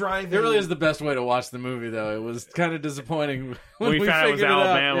they are driving. It really is the best way to watch the movie, though. It was kind of disappointing when we found it was figured out.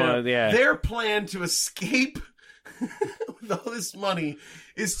 Alabama. Yeah. Their plan to escape with all this money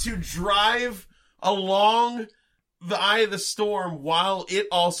is to drive along the eye of the storm while it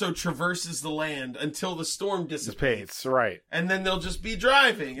also traverses the land until the storm dissipates. Dissipates, right. And then they'll just be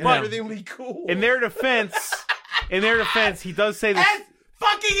driving and But everything will be cool. In their defense, he does say this. That's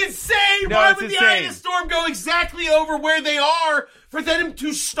fucking insane! No, Why it's would the eye of insane. the storm go exactly over where they are for them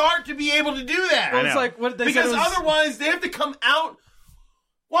to start to be able to do that? I It's know. like, what they Because said it was, otherwise they have to come out.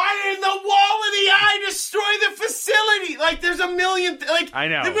 Why didn't the wall of the eye destroy the facility? Like, there's a million... I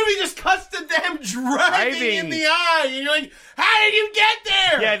know. The movie just cuts to them driving in the eye. And you're like, how did you get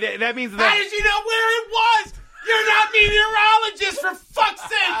there? Yeah, that means How that. did you know where it was? You're not meteorologists, for fuck's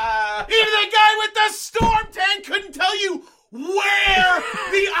sake! Even the guy with the storm tank couldn't tell you where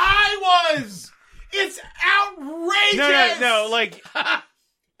the eye was! It's outrageous! No, like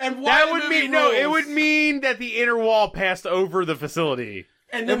And why that the would movie mean no. It rules. would mean that the inner wall passed over the facility.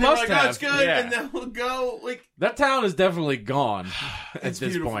 And then It they're must like, oh, have. it's good, Yeah. and then we'll go. Like, that town is definitely gone at It's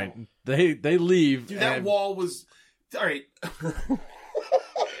this beautiful. point. They leave. dude, that and- wall was... Alright.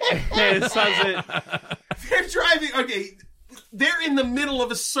 It doesn't. They're driving... Okay, they're in the middle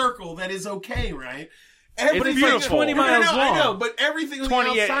of a circle that is okay, right? It's But beautiful. 20 No, miles I long. know, but everything on the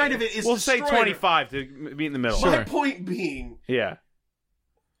 20. outside of it is We'll say destroyed. 25 to be in the middle. My Sure. point being, Yeah.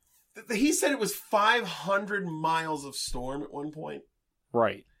 he said it was 500 miles of storm at one point.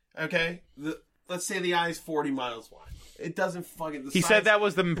 Right. Okay? Let's say the eye's 40 miles wide. It doesn't fucking... He said that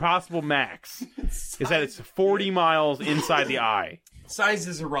was the possible max. Is that it's 40 miles inside the eye. Size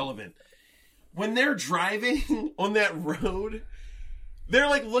is irrelevant. When they're driving on that road, they're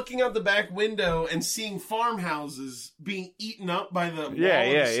like looking out the back window and seeing farmhouses being eaten up by the wall of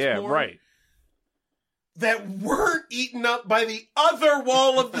the storm Right. that weren't eaten up by the other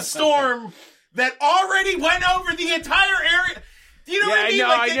wall of the storm that already went over the entire area. Do you know what I mean?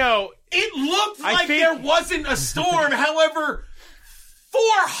 I know. It looked I like think- there wasn't a storm. However,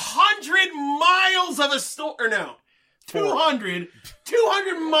 400 miles of a storm, or no, 200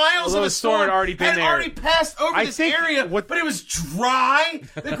 miles Although of a the storm had already been there. already passed over I this think area, what- but it was dry.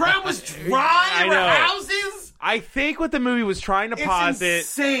 The ground was dry. I There were know. houses. I think what the movie was trying to It's posit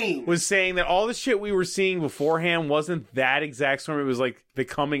insane. was saying that all the shit we were seeing beforehand wasn't that exact storm. It was like the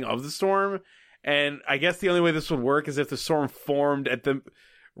coming of the storm. And I guess the only way this would work is if the storm formed at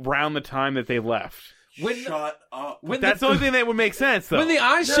around the time that they left. Shut up. When That's the only thing that would make sense, though. When the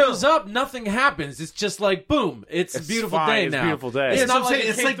eye shows up, nothing happens. It's just like boom. It's a It's beautiful fine. day It's a now. beautiful day. It's Yeah, not so I'm like saying, it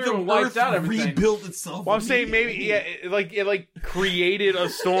it's came like through the and wiped earth out everything. rebuilt itself. well, I'm saying maybe, immediately. it like created a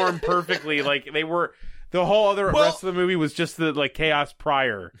storm perfectly. Like they were, the whole other rest of the movie was just the like chaos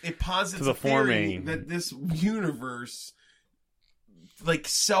prior. It posits to the a theory forming. that this universe like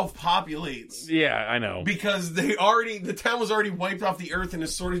self-populates. Yeah, I know. Because the town was already wiped off the earth and it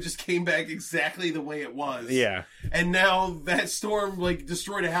sort of just came back exactly the way it was. Yeah. And now that storm like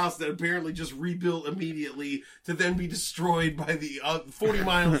destroyed a house that apparently just rebuilt immediately to then be destroyed by the 40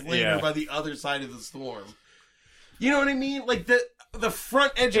 miles later Yeah. by the other side of the storm. You know what I mean? Like the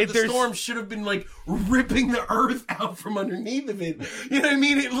front edge of the There's- storm should have been like ripping the earth out from underneath of it. You know what I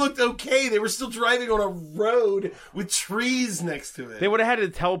mean? It looked okay. They were still driving on a road with trees next to it. They would have had to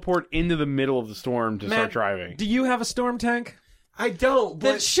teleport into the middle of the storm to start driving. Do you have a storm tank? I don't,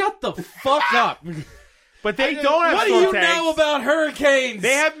 Then but shut the fuck up. But they don't have What do storm you tanks. know about hurricanes?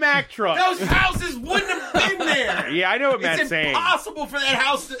 They have Mack trucks. those houses wouldn't have been there. Yeah, I know what Matt's It's saying. impossible for that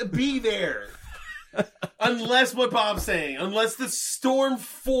house to be there. Unless what Bob's saying. Unless the storm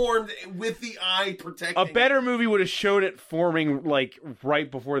formed with the eye protecting. A better movie would have showed it forming like right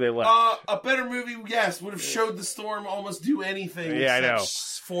before they left. A better movie, yes, would have showed the storm almost do anything. Yeah, I except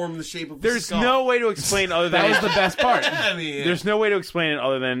know. Form the shape of. There's the skull. no way to explain other than That was the best part. I mean, There's no way to explain it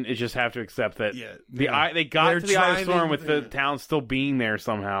other than you just have to accept that eye. They got They're to the eye of the storm driving with the town still being there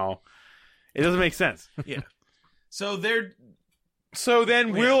somehow. It doesn't make sense. yeah. So they're. So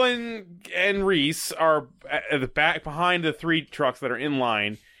then Will and Reese are at the back behind the 3 trucks that are in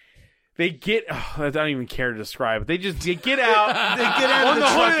line. They get. I don't even care to describe it. They get out. They get out on of the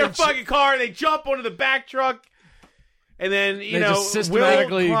hood truck of their and fucking car. They jump onto the back truck, and then They just Will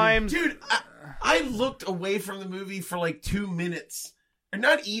systematically- climbs. Dude, I looked away from the movie for like 2 minutes. Or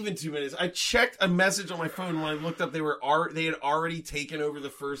not even 2 minutes. I checked a message on my phone when I looked up. They had already taken over the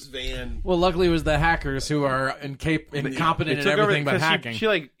first van. Well, luckily it was the hackers who are incompetent in everything but 'cause hapking.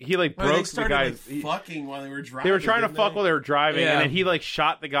 he Well, broke they the started guy's. like, fucking while they were driving. They were trying to didn't fuck they? while they were driving, Yeah. and then he like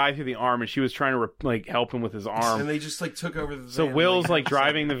shot the guy through the arm, and she was trying to help him with his arm. And they just like took over the van. So Will's like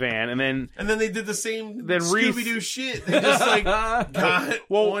driving the van, and then And then they did the same Then Reese- Scooby-Doo shit. They just like got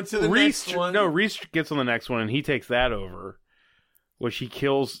on to the Reese, next one. no, Reese gets on the next one, and he takes that over. Which he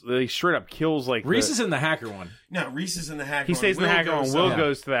kills. He straight up kills like Reese is in the hacker one. No, Reese is in the hacker He one. stays in the Will hacker one. goes Will up.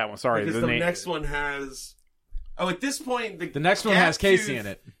 goes to that one. Sorry, Because the next one has... Oh, at this point... The next one has Casey in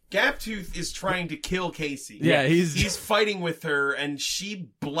it. Gaptooth is trying to kill Casey. Yeah, he's fighting with her, and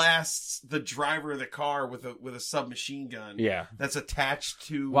she blasts the driver of the car with a submachine gun. Yeah. That's attached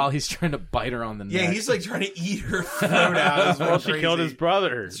to... while he's trying to bite her on the neck. Yeah, he's like trying to eat her throat out. It's Well, she killed his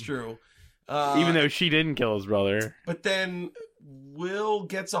brother. It's true. Even though she didn't kill his brother. But then Will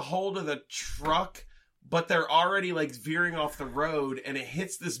gets a hold of the truck, but they're already like veering off the road, and it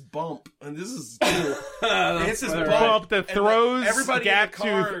hits this bump. And this is cool. It hits this Bump that and, throws everybody in the Gaptooth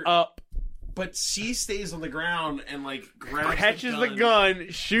car, up. but she stays on the ground and like grabs Catches the gun,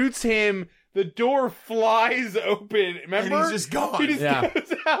 shoots him. The door flies open. Remember? and he's just gone. He just Yeah.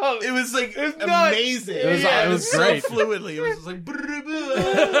 goes out. It was like It was nuts. amazing. It was great. so fluidly. It was just like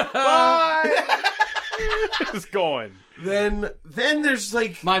Bye. It's going. then there's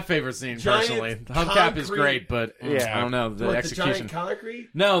like my favorite scene Giant personally. The hubcap is concrete- great, but Yeah. I don't know the what, execution. the giant concrete.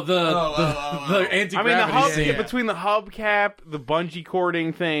 No, the oh. anti-gravity I mean, the hub scene. between the hubcap, the bungee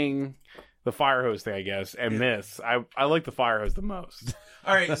cording thing, the fire hose thing, I guess, and this, I like the fire hose the most.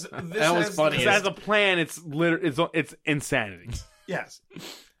 All right, so this That was has- funny. Because as a plan, it's insanity. Yes.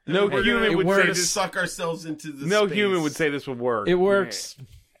 No We're human gonna- would we're say gonna this. suck ourselves into the No space. human would say this would work. It works.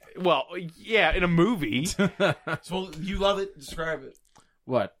 Well, yeah, in a movie. So you love it. Describe it.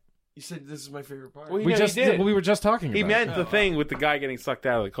 What? You said this is my favorite part. Well, We know, just he did. we were just talking He about. meant the thing with the guy getting sucked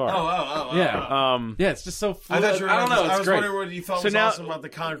out of the car. Yeah. oh. Yeah, it's just so I fluid. thought you were. I don't know. I It's was great. wondering what you thought So was now- awesome about the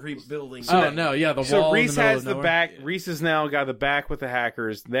concrete building. Oh no, yeah, the So wall. Reese in the middle has of the nowhere. back. Reese has now got the back with the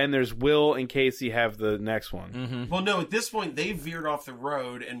hackers. Then there's Will and Casey have the next one. Mm-hmm. Well, no. At this point, they veered off the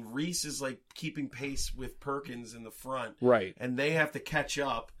road, and Reese is like keeping pace with Perkins in the front, Right. and they have to catch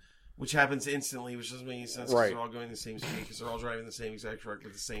up, which happens instantly, which doesn't make any sense because Right. they're all going the same speed because they're all driving the same exact truck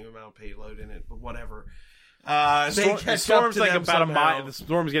with the same amount of payload in it. But whatever. They catch The storm's up to like them about a somehow. mile. The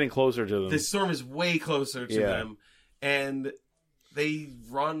storm's getting closer to them. The storm is way closer to Yeah. them, and they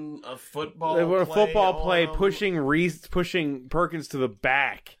run a football. They were a football play, on 'em. pushing Perkins to the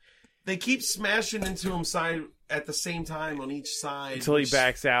back They keep smashing into him side at the same time on each side until he which-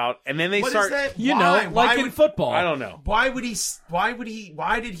 backs out, and then they What is start. that? You Why? know, Why like in would- football. I don't know. Why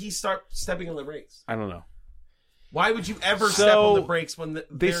did he start stepping on the brakes? I don't know. Why would you ever So, step on the brakes when they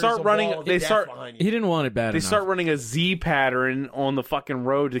there's start a running- wall of they death start- behind He you? didn't want it bad They enough. start running a Z pattern on the fucking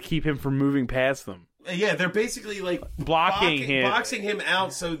road to keep him from moving past them, Yeah, they're basically like blocking him. boxing him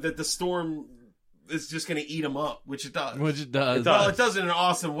out so that the storm is just going to eat him up, which it does. Which it does. It does. Well, it does it in an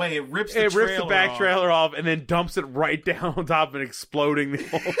awesome way. It rips the It rips the back off, trailer off and then dumps it right down on top of it, exploding the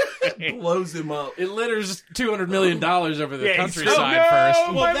whole thing. blows him up. It litters $200 million over the Yeah, he's countryside so- No! first.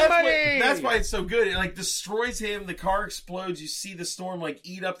 Well, My that's money! that's why it's so good. It like destroys him. The car explodes. You see the storm like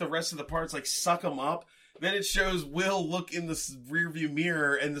eat up the rest of the parts, like suck them up. Then it shows Will look in the rearview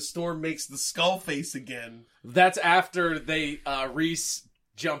mirror, and the storm makes the skull face again. That's after Reese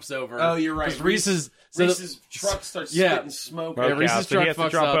jumps over. Oh, you're right. 'Cause Reese's truck starts Yeah. spitting smoke. Yeah, Okay, Reese's so he truck has to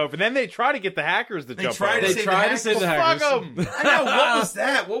fucks jump up. over. And then they try to get the hackers to jump try over. to They save tried the to save the hackers. hackers. Fuck them! I know. What was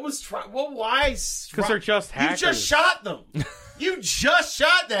that? What was why? Because they're just hackers. You just shot them. You just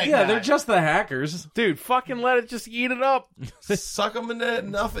shot that guy. Yeah, they're just the hackers. Dude, fucking let it just eat it up. suck them into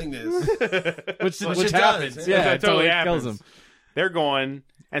nothingness. Which Which which it happens. does. Yeah, That it totally kills happens. him. They're going.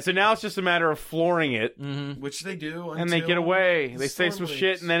 And so now it's just a matter of flooring it, Which they do. and they get away. They say some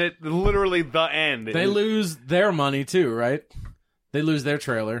shit, and then it literally the end. They lose their money too, right? They lose their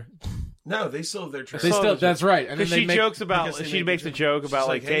trailer. No, they still have their trailer. They still. That's right. And then Because they she make, jokes about, because they she make makes the a joke. joke about She's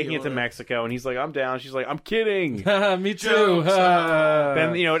like like, hey, taking you it to wanna- Mexico, and he's like, "I'm down." She's like, "I'm kidding." me too. Jokes.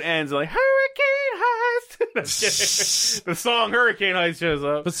 Then it ends like Hurricane Heist. The song Hurricane Heist shows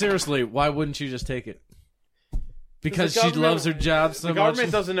up. But seriously, why wouldn't you just take it? Because The she government- loves her job so The much.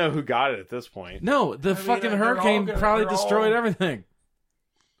 government doesn't know who got it at this point. No, the fucking hurricane probably destroyed everything.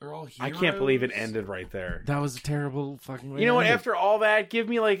 They're all heroes. I can't believe it ended right there. That was a terrible fucking way. You know to what? end it. After all that, give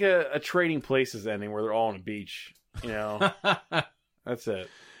me like a Trading Places ending where they're all on a beach. You know, that's it.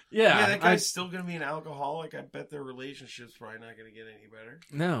 Yeah, that I- guy's still going to be an alcoholic. I bet their relationship's probably not going to get any better.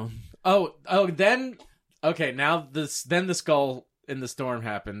 No. Then okay. Now then the skull in the storm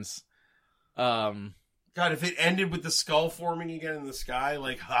happens. God, if it ended with the skull forming again in the sky,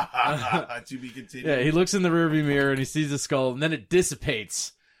 like, ha ha ha, to be continued. Yeah, he looks in the rearview mirror and he sees the skull, and then it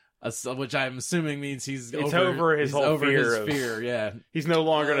dissipates, which I'm assuming means he's over his whole fear of- fear. Yeah, He's no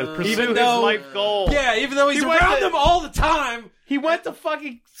longer going to pursue Even his though- life goal. yeah. Even though he's He went around to- them all the time, He went to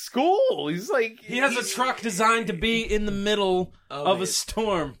fucking school. He's like, he has a truck designed to be in the middle of a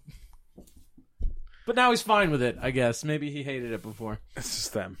storm. But now he's fine with it, I guess. Maybe he hated it before. It's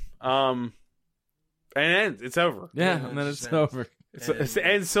just them. And it's over. Yeah, Yeah, and then it's it's just over. It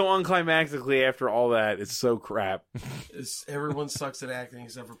ends so unclimactically after all that. It's so crap. Everyone sucks at acting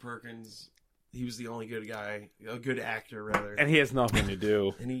except for Perkins. He was the only good guy, a good actor, rather. And he has nothing to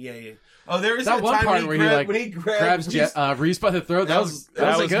do. And he. Oh, there is That one time part when where he he, grabbed, like, when he Grabs Reese- Reese by the throat. That was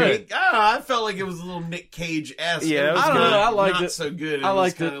was good. I don't know, I felt like it was a little Nick Cage-esque. Yeah, It that was I don't good. know. I liked not it. so good. I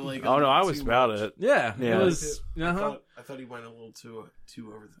liked kinda it. Like Oh no, I was too about much. it. Yeah, Yeah. it was. I thought he went a little too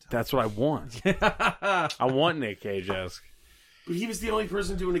over the top. That's what I want. I want Nick Cage-esque. But he was the only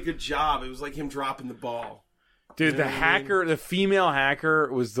person doing a good job. It was like him dropping the ball. Dude, You know the what I mean? hacker, the female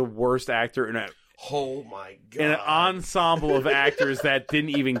hacker, was the worst actor in Oh my god! an ensemble of actors that didn't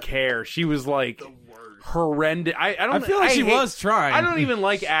even care. She was like the worst. horrendous. I don't. I feel like she hate- was trying. I don't even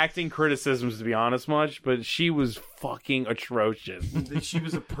like acting criticisms, to be honest, much, but she was fucking atrocious. That she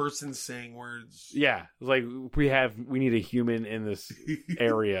was a person saying words. Yeah, it was like we need a human in this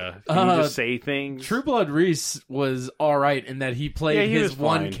area. Can you just say things? True Blood Reese was all right in that he played Yeah, he his was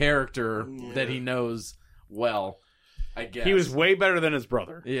one fine. character Yeah. that he knows well. I guess He was way better than his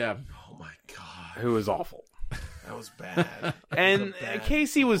brother, Yeah, Oh my god, who was awful. that was bad. And That was a bad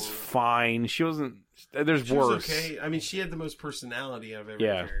Casey was performance. fine. She wasn't. There's She was worse. okay. I mean, she had the most personality out of every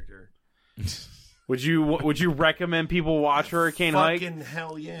Yeah. character. Would you recommend people watch Hurricane Hike? Fucking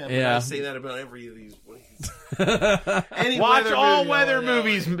hell yeah! But Yeah. I say that about every of these movies. Any Watch weather all movie, weather I'll-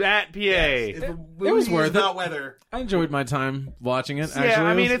 movies, Matt PA. If a movie was is worth not it. weather. I enjoyed my time watching it. Actually, Yeah,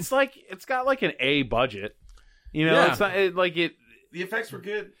 I mean It was- it's like it's got like an A budget. You know, Yeah. it's not like it. The effects were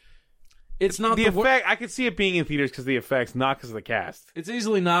good. it's not The the, wor- effect. I could see it being in theaters because the effects, not because of the cast. It's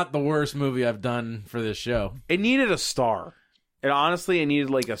easily not the worst movie I've done for this show. It needed a star. And honestly, it needed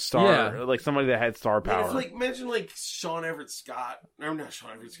like a star, Yeah. like somebody that had star Man, power. if, like, imagine like Sean Everett Scott. No, not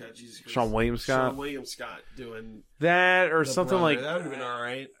Sean Everett Scott. Jesus Christ. Sean William Scott? Sean William Scott doing that or the something brother. like that would have been all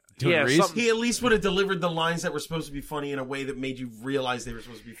right. Doing yeah, Reese? something- He at least would have delivered the lines that were supposed to be funny in a way that made you realize they were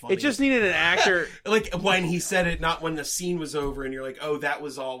supposed to be funny. It just needed an actor. like when he said it, not when the scene was over, and you're like, "Oh, that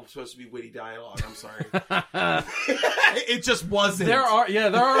was all supposed to be witty dialogue." I'm sorry, it just wasn't. There are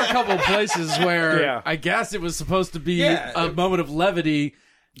a couple places where Yeah. I guess it was supposed to be Yeah. a moment of levity.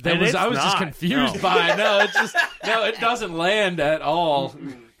 That And was it's I was just not. confused No. by. No, it doesn't land at all.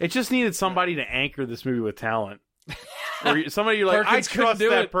 It just needed somebody to anchor this movie with talent. Or somebody you're like, Perkins I couldn't trust do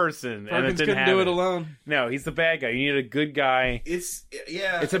that it. person, and it Perkins didn't couldn't have do it alone. No, he's the bad guy. You need a good guy. It's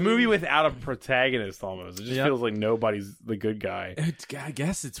It's a movie without a protagonist almost. It just Yep. feels like nobody's the good guy. I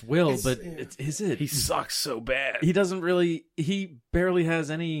guess it's Will, It's- but yeah. is it? He sucks so bad. He doesn't really. He barely has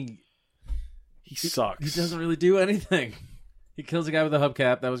any. He sucks. He doesn't really do anything. He kills a guy with a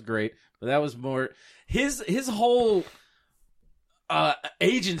hubcap. That was great, but that was more his whole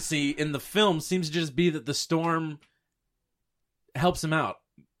agency in the film seems to just be that the storm helps him out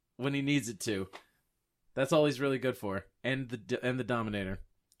when he needs it to. That's all he's really good for, and the Dominator.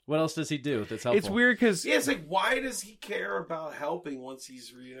 What else does he do that's helpful? It's weird because yeah. It's like, why does he care about helping once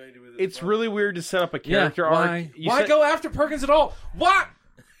he's reunited with? His it's brother? really weird to set up a Yeah, character arc. why? You Why said- go after Perkins at all? What?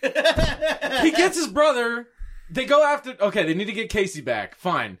 He gets his brother. They go after. Okay, they need to get Casey back.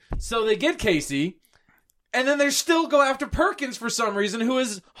 Fine. So they get Casey, and then they still go after Perkins for some reason, who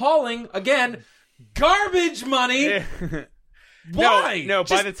is hauling again garbage money. Why? No, by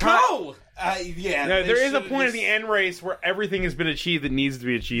Just the time- go! Yeah. No, they there is a should've point just- in the end race where everything has been achieved that needs to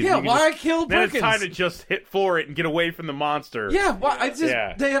be achieved. Yeah, You can why just- kill Then Perkins? it's time to just hit for it and get away from the monster. Yeah, why?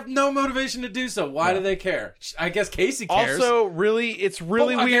 Yeah. They have no motivation to do so. Why do they care? I guess Casey cares. Also, it's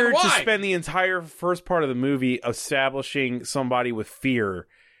really But again, weird to why? spend the entire first part of the movie establishing somebody with fear,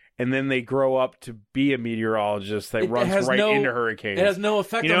 and then they grow up to be a meteorologist that runs right into hurricanes. It has no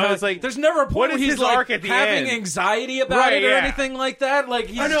effect You on know, how it's like, there's never a point what where is he's his like arc at the having end? anxiety about Right, it or yeah. anything like that. Like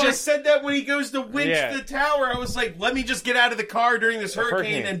he's I know. I just said that when he goes to winch Yeah. the tower. I was like, "Let me just get out of the car during this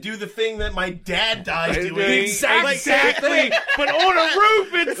hurricane and do the thing that my dad dies doing." Exactly. But on a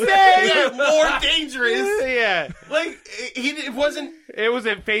roof instead. Yeah, more dangerous. Yeah. Like it wasn't. It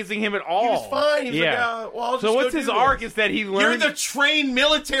wasn't phasing him at all. He was fine. He was yeah. like, well, I'll just so go what's do his this. arc is that he You're learned. the trained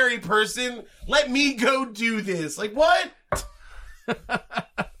military person. Let me go do this. Like what?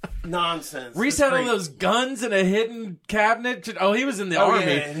 Nonsense. Reese It's had all great. those guns in a hidden cabinet. Oh, he was in the Oh, army,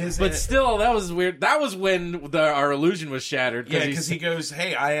 yeah, and but still, that was weird. That was when our illusion was shattered. Yeah, because he goes,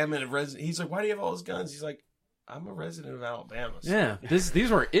 "Hey, I am a resident." He's like, "Why do you have all those guns?" He's like, "I'm a resident of Alabama." So. yeah, these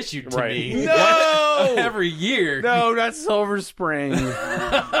were issued to Right. me No! every year. No, that's Silver Spring.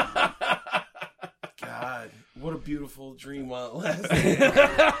 God, what a beautiful dream while it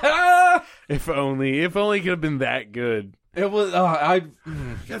lasted. If only it could have been that good. It was.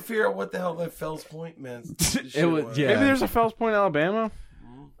 Gotta figure out what the hell that Fells Point meant. It was. Yeah, Maybe there's a Fells Point, Alabama.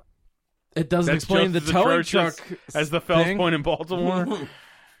 it doesn't That's explain the just as towing atrocious truck as the Fells thing. Point in Baltimore.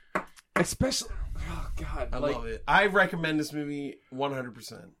 Especially. Oh God, I love it. I recommend this movie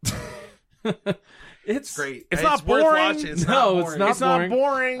 100%. It's Great. It's not worth boring. watching. It's No, not it's boring. not It's not boring.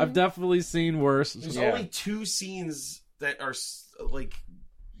 boring. I've definitely seen worse. There's Yeah. only 2 scenes that are like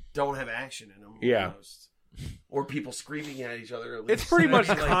don't have action in them. Yeah. almost. Or people screaming at each other. At It's least. pretty much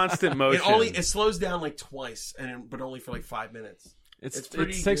Like, constant motion. it slows down like twice, but only for like 5 minutes. It's It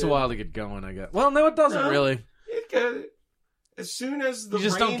pretty takes a good. while to get going, I guess. Well, no, it doesn't No. really. As soon as the You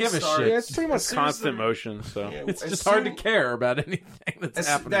just rain don't give a starts, shit. Yeah, it's pretty much as soon as constant the- motion. So yeah, It's as just hard to soon- care about anything that's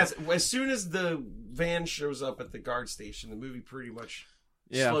happening. As soon as the van shows up at the guard station, the movie pretty much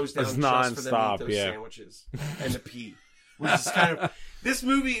Yeah. slows down It's just for them to nonstop, eat those yeah. sandwiches and to pee. Which is kind of this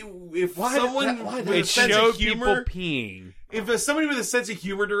movie. If Why someone why with did a it sense showed of humor, people peeing. if somebody with a sense of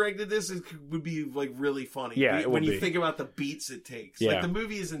humor directed this, it would be like really funny. Yeah, it when would you be. think about the beats it takes. Yeah. Like the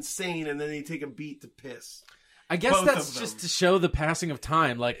movie is insane, and then they take a beat to piss. I guess both that's of them. just to show the passing of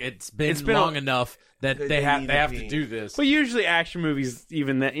time. Like it's been been long a- enough that They they have need they to have be. to do this. But usually action movies,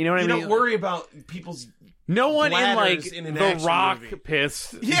 even that, you know what You I mean? don't worry about people's. No one in bladders like in an The action Rock movie.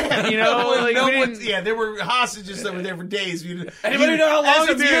 pissed. Yeah, you know, like, we one, didn't- yeah, there were hostages that were there for days. Anybody know how long as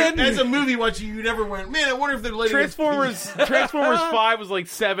a it's movie- been? As a movie watcher, you never went, man, I wonder if they're letting us pee." Transformers 5 was like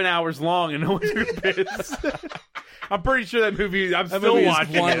 7 hours long and no one took a piss. I'm pretty sure that movie. I'm that still movie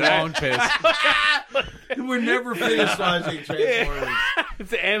watching is one it. long piss. We're never finished watching Transformers.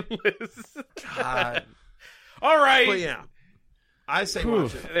 It's endless. God. All right, But yeah, I say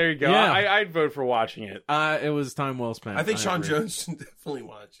watch it. there you go. Yeah. I'd vote for watching it. It was time well spent. I think Sean agree. Jones should definitely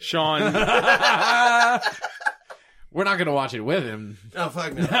watch it. Sean, We're not gonna watch it with him. Oh,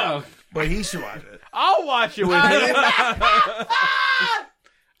 fuck no. No. But he should watch it. I'll watch it with him.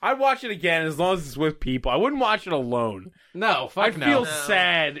 I'd watch it again as long as it's with people. I wouldn't watch it alone. No, fuck I'd no. feel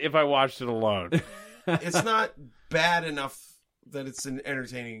sad if I watched it alone. It's not bad enough that it's an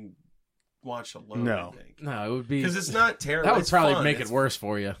entertaining watch alone. No. I think. No, it would be Because it's not terrible. that would It's probably fun. make it It's- worse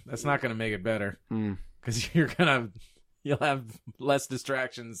for you. That's not gonna make it better Mm. because you'll have less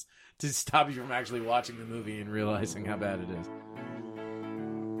distractions to stop you from actually watching the movie and realizing how bad it is.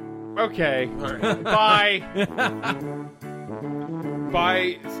 Okay. All right. Bye.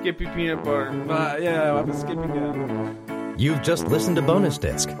 Bye, Skippy Peanut Butter. Yeah, I'm skipping that. You've just listened to Bonus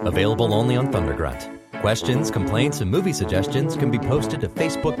Disc, available only on Thundergrunt. Questions, complaints, and movie suggestions can be posted to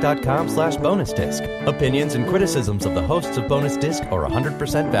facebook.com/bonusdisc. Opinions and criticisms of the hosts of Bonus Disc are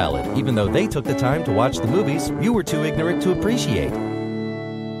 100% valid, even though they took the time to watch the movies you were too ignorant to appreciate.